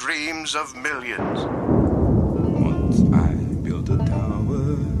golden dreams of millions. Once I built a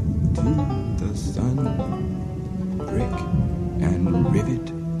tower to the sun, brick and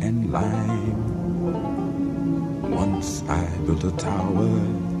rivet and lime. Once I built a tower,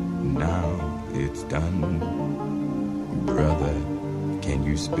 now it's done. Brother, can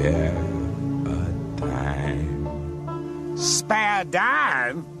you spare a dime? Spare a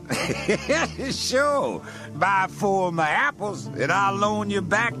dime? Sure. Buy 4 of my apples, and I'll loan you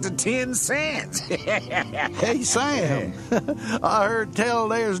back to 10 cents. Hey, Sam, I heard tell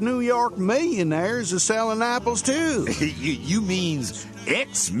there's New York millionaires are selling apples, too. You means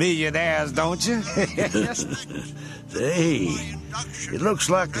ex-millionaires, don't you? Hey, it looks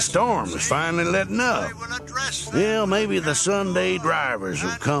like the storm is finally letting up. Well, maybe the Sunday drivers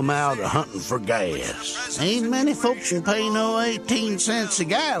will come out hunting for gas. Ain't many folks can pay no 18 cents a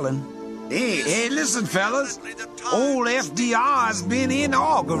gallon. Hey, listen, fellas. Old FDR's been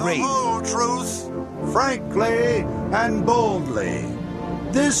inaugurated. The whole truth, frankly and boldly.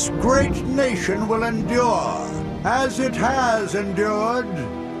 This great nation will endure, as it has endured,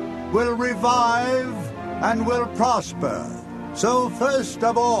 will revive, and will prosper. So first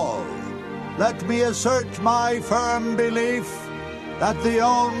of all, let me assert my firm belief that the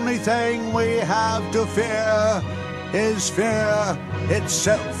only thing we have to fear is fear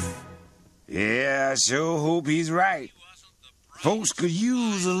itself. Yeah, I sure hope he's right. Folks could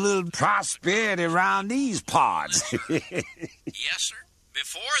use a little prosperity around these parts. Yes, sir.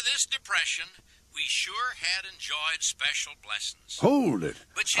 Before this depression, we sure had enjoyed special blessings. Hold it.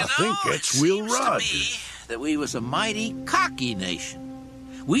 But you I know, think that's Will Rogers. To me that we was a mighty cocky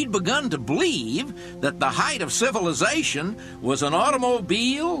nation. We'd begun to believe that the height of civilization was an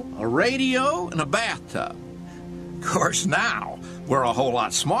automobile, a radio, and a bathtub. Of course, now we're a whole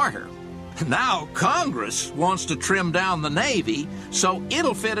lot smarter. Now Congress wants to trim down the Navy so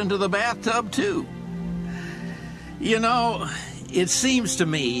it'll fit into the bathtub, too. You know, it seems to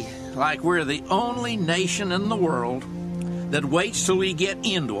me like we're the only nation in the world that waits till we get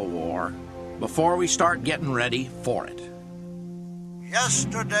into a war before we start getting ready for it.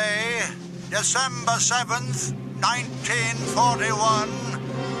 Yesterday, December 7th, 1941,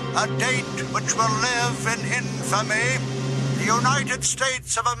 a date which will live in infamy, the United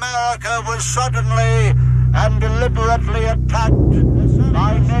States of America was suddenly and deliberately attacked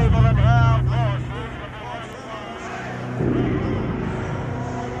by naval and air forces.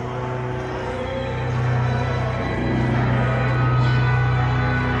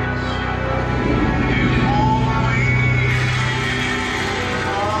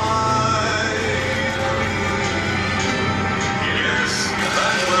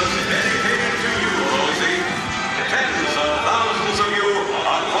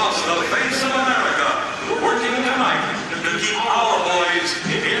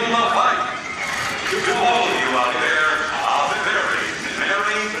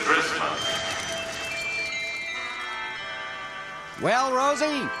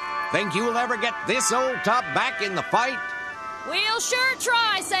 Rosie? Think you'll ever get this old top back in the fight? We'll sure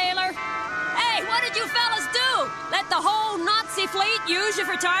try, sailor. Hey, what did you fellas do? Let the whole Nazi fleet use you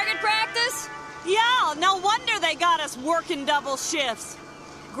for target practice? Yeah, no wonder they got us working double shifts.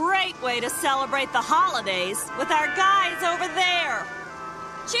 Great way to celebrate the holidays with our guys over there.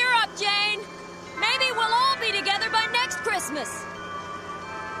 Cheer up, Jane. Maybe we'll all be together by next Christmas.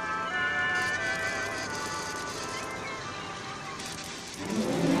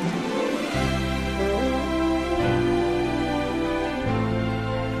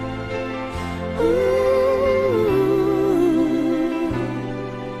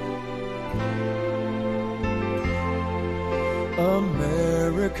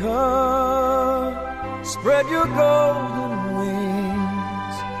 America, spread your golden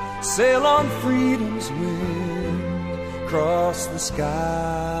wings, sail on freedom's wind, cross the sky.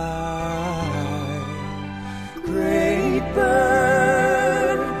 Great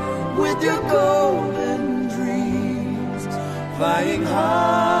bird, with your golden dreams, flying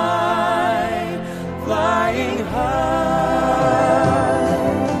high, flying high.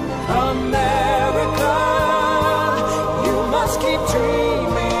 Keep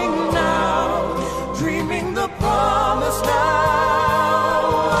dreaming now, dreaming the promise now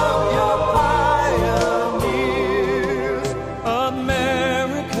of your pioneers.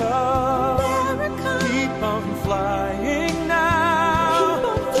 America, keep on flying now,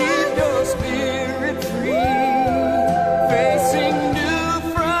 keep your spirit free, facing new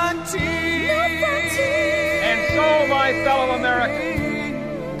frontiers. And so, my fellow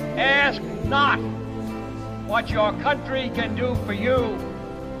Americans, ask not what your country can do for you.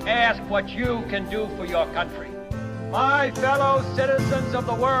 Ask what you can do for your country. My fellow citizens of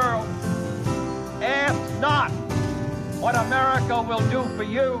the world, ask not what America will do for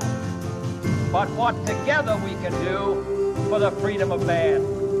you, but what together we can do for the freedom of man.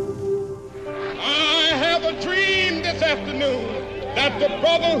 I have a dream this afternoon that the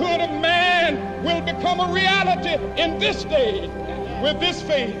brotherhood of man will become a reality in this day with this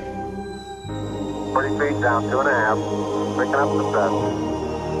faith. 30 feet down, 2.5. Picking up the thrust.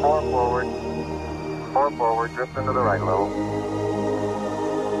 4 forward. 4 forward. Drift into the right a little.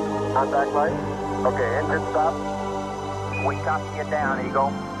 Contact light. Okay, engine stop. We copy you down,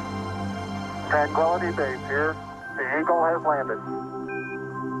 Eagle. Tranquility Base here. The Eagle has landed.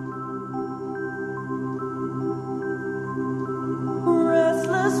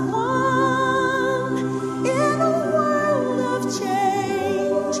 Restless one in a world of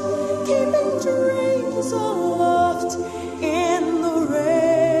change, keeping dreams aloft in the rain.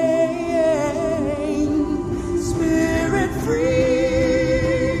 Spirit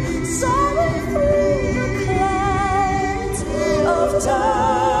free, soaring through the clouds of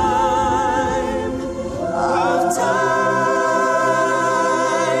time, of time.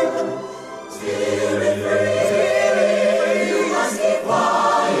 Spirit free, you must keep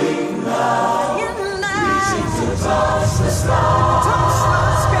flying now, reaching to touch the stars.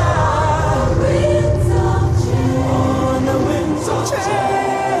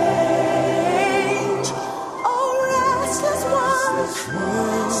 Change, oh restless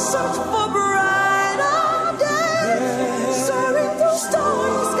one, search for brighter days, soaring through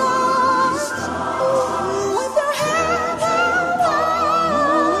stormy skies, with your hand held high.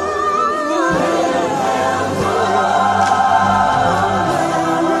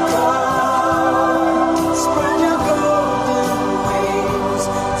 Spread your golden wings,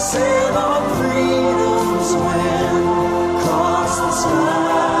 sail on freedom's wind. Cross the sky,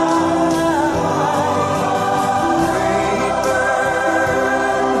 great bird,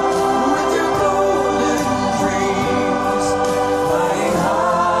 with your golden dreams, flying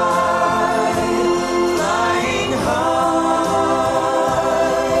high, flying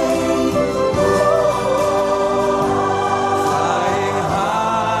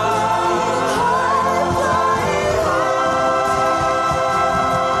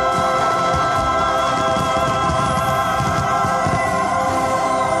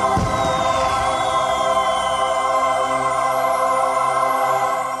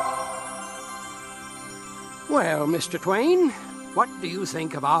Well, Mr. Twain, what do you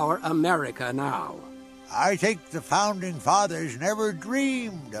think of our America now? I think the Founding Fathers never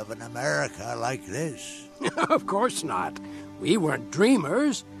dreamed of an America like this. Of course not. We weren't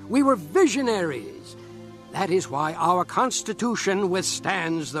dreamers. We were visionaries. That is why our Constitution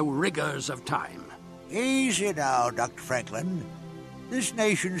withstands the rigors of time. Easy now, Dr. Franklin. This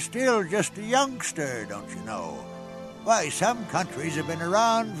nation's still just a youngster, don't you know? Why, some countries have been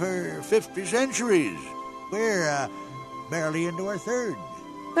around for 50 centuries. We're barely into our third.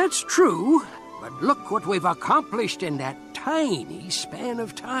 That's true, but look what we've accomplished in that tiny span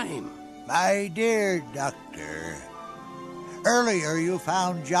of time. My dear Doctor, earlier you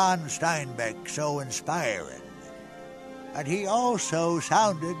found John Steinbeck so inspiring, and he also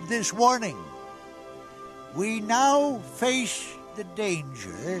sounded this warning. We now face the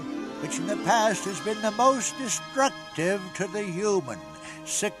danger which in the past has been the most destructive to the human: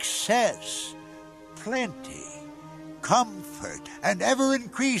 success, plenty, comfort, and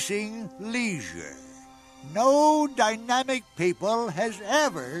ever-increasing leisure. No dynamic people has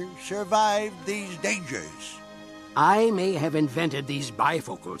ever survived these dangers. I may have invented these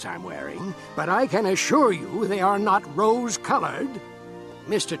bifocals I'm wearing, but I can assure you they are not rose-colored.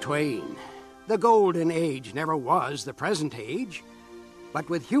 Mr. Twain, the golden age never was the present age, but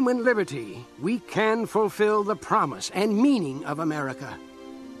with human liberty we can fulfill the promise and meaning of America.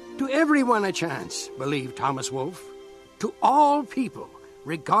 To everyone a chance, believed Thomas Wolfe. To all people,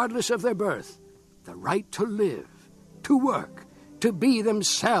 regardless of their birth, the right to live, to work, to be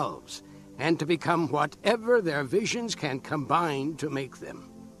themselves, and to become whatever their visions can combine to make them.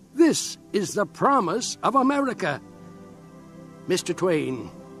 This is the promise of America. Mr. Twain,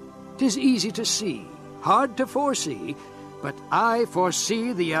 'tis easy to see, hard to foresee, but I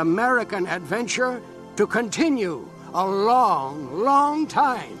foresee the American adventure to continue a long, long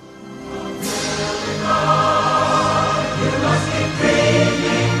time.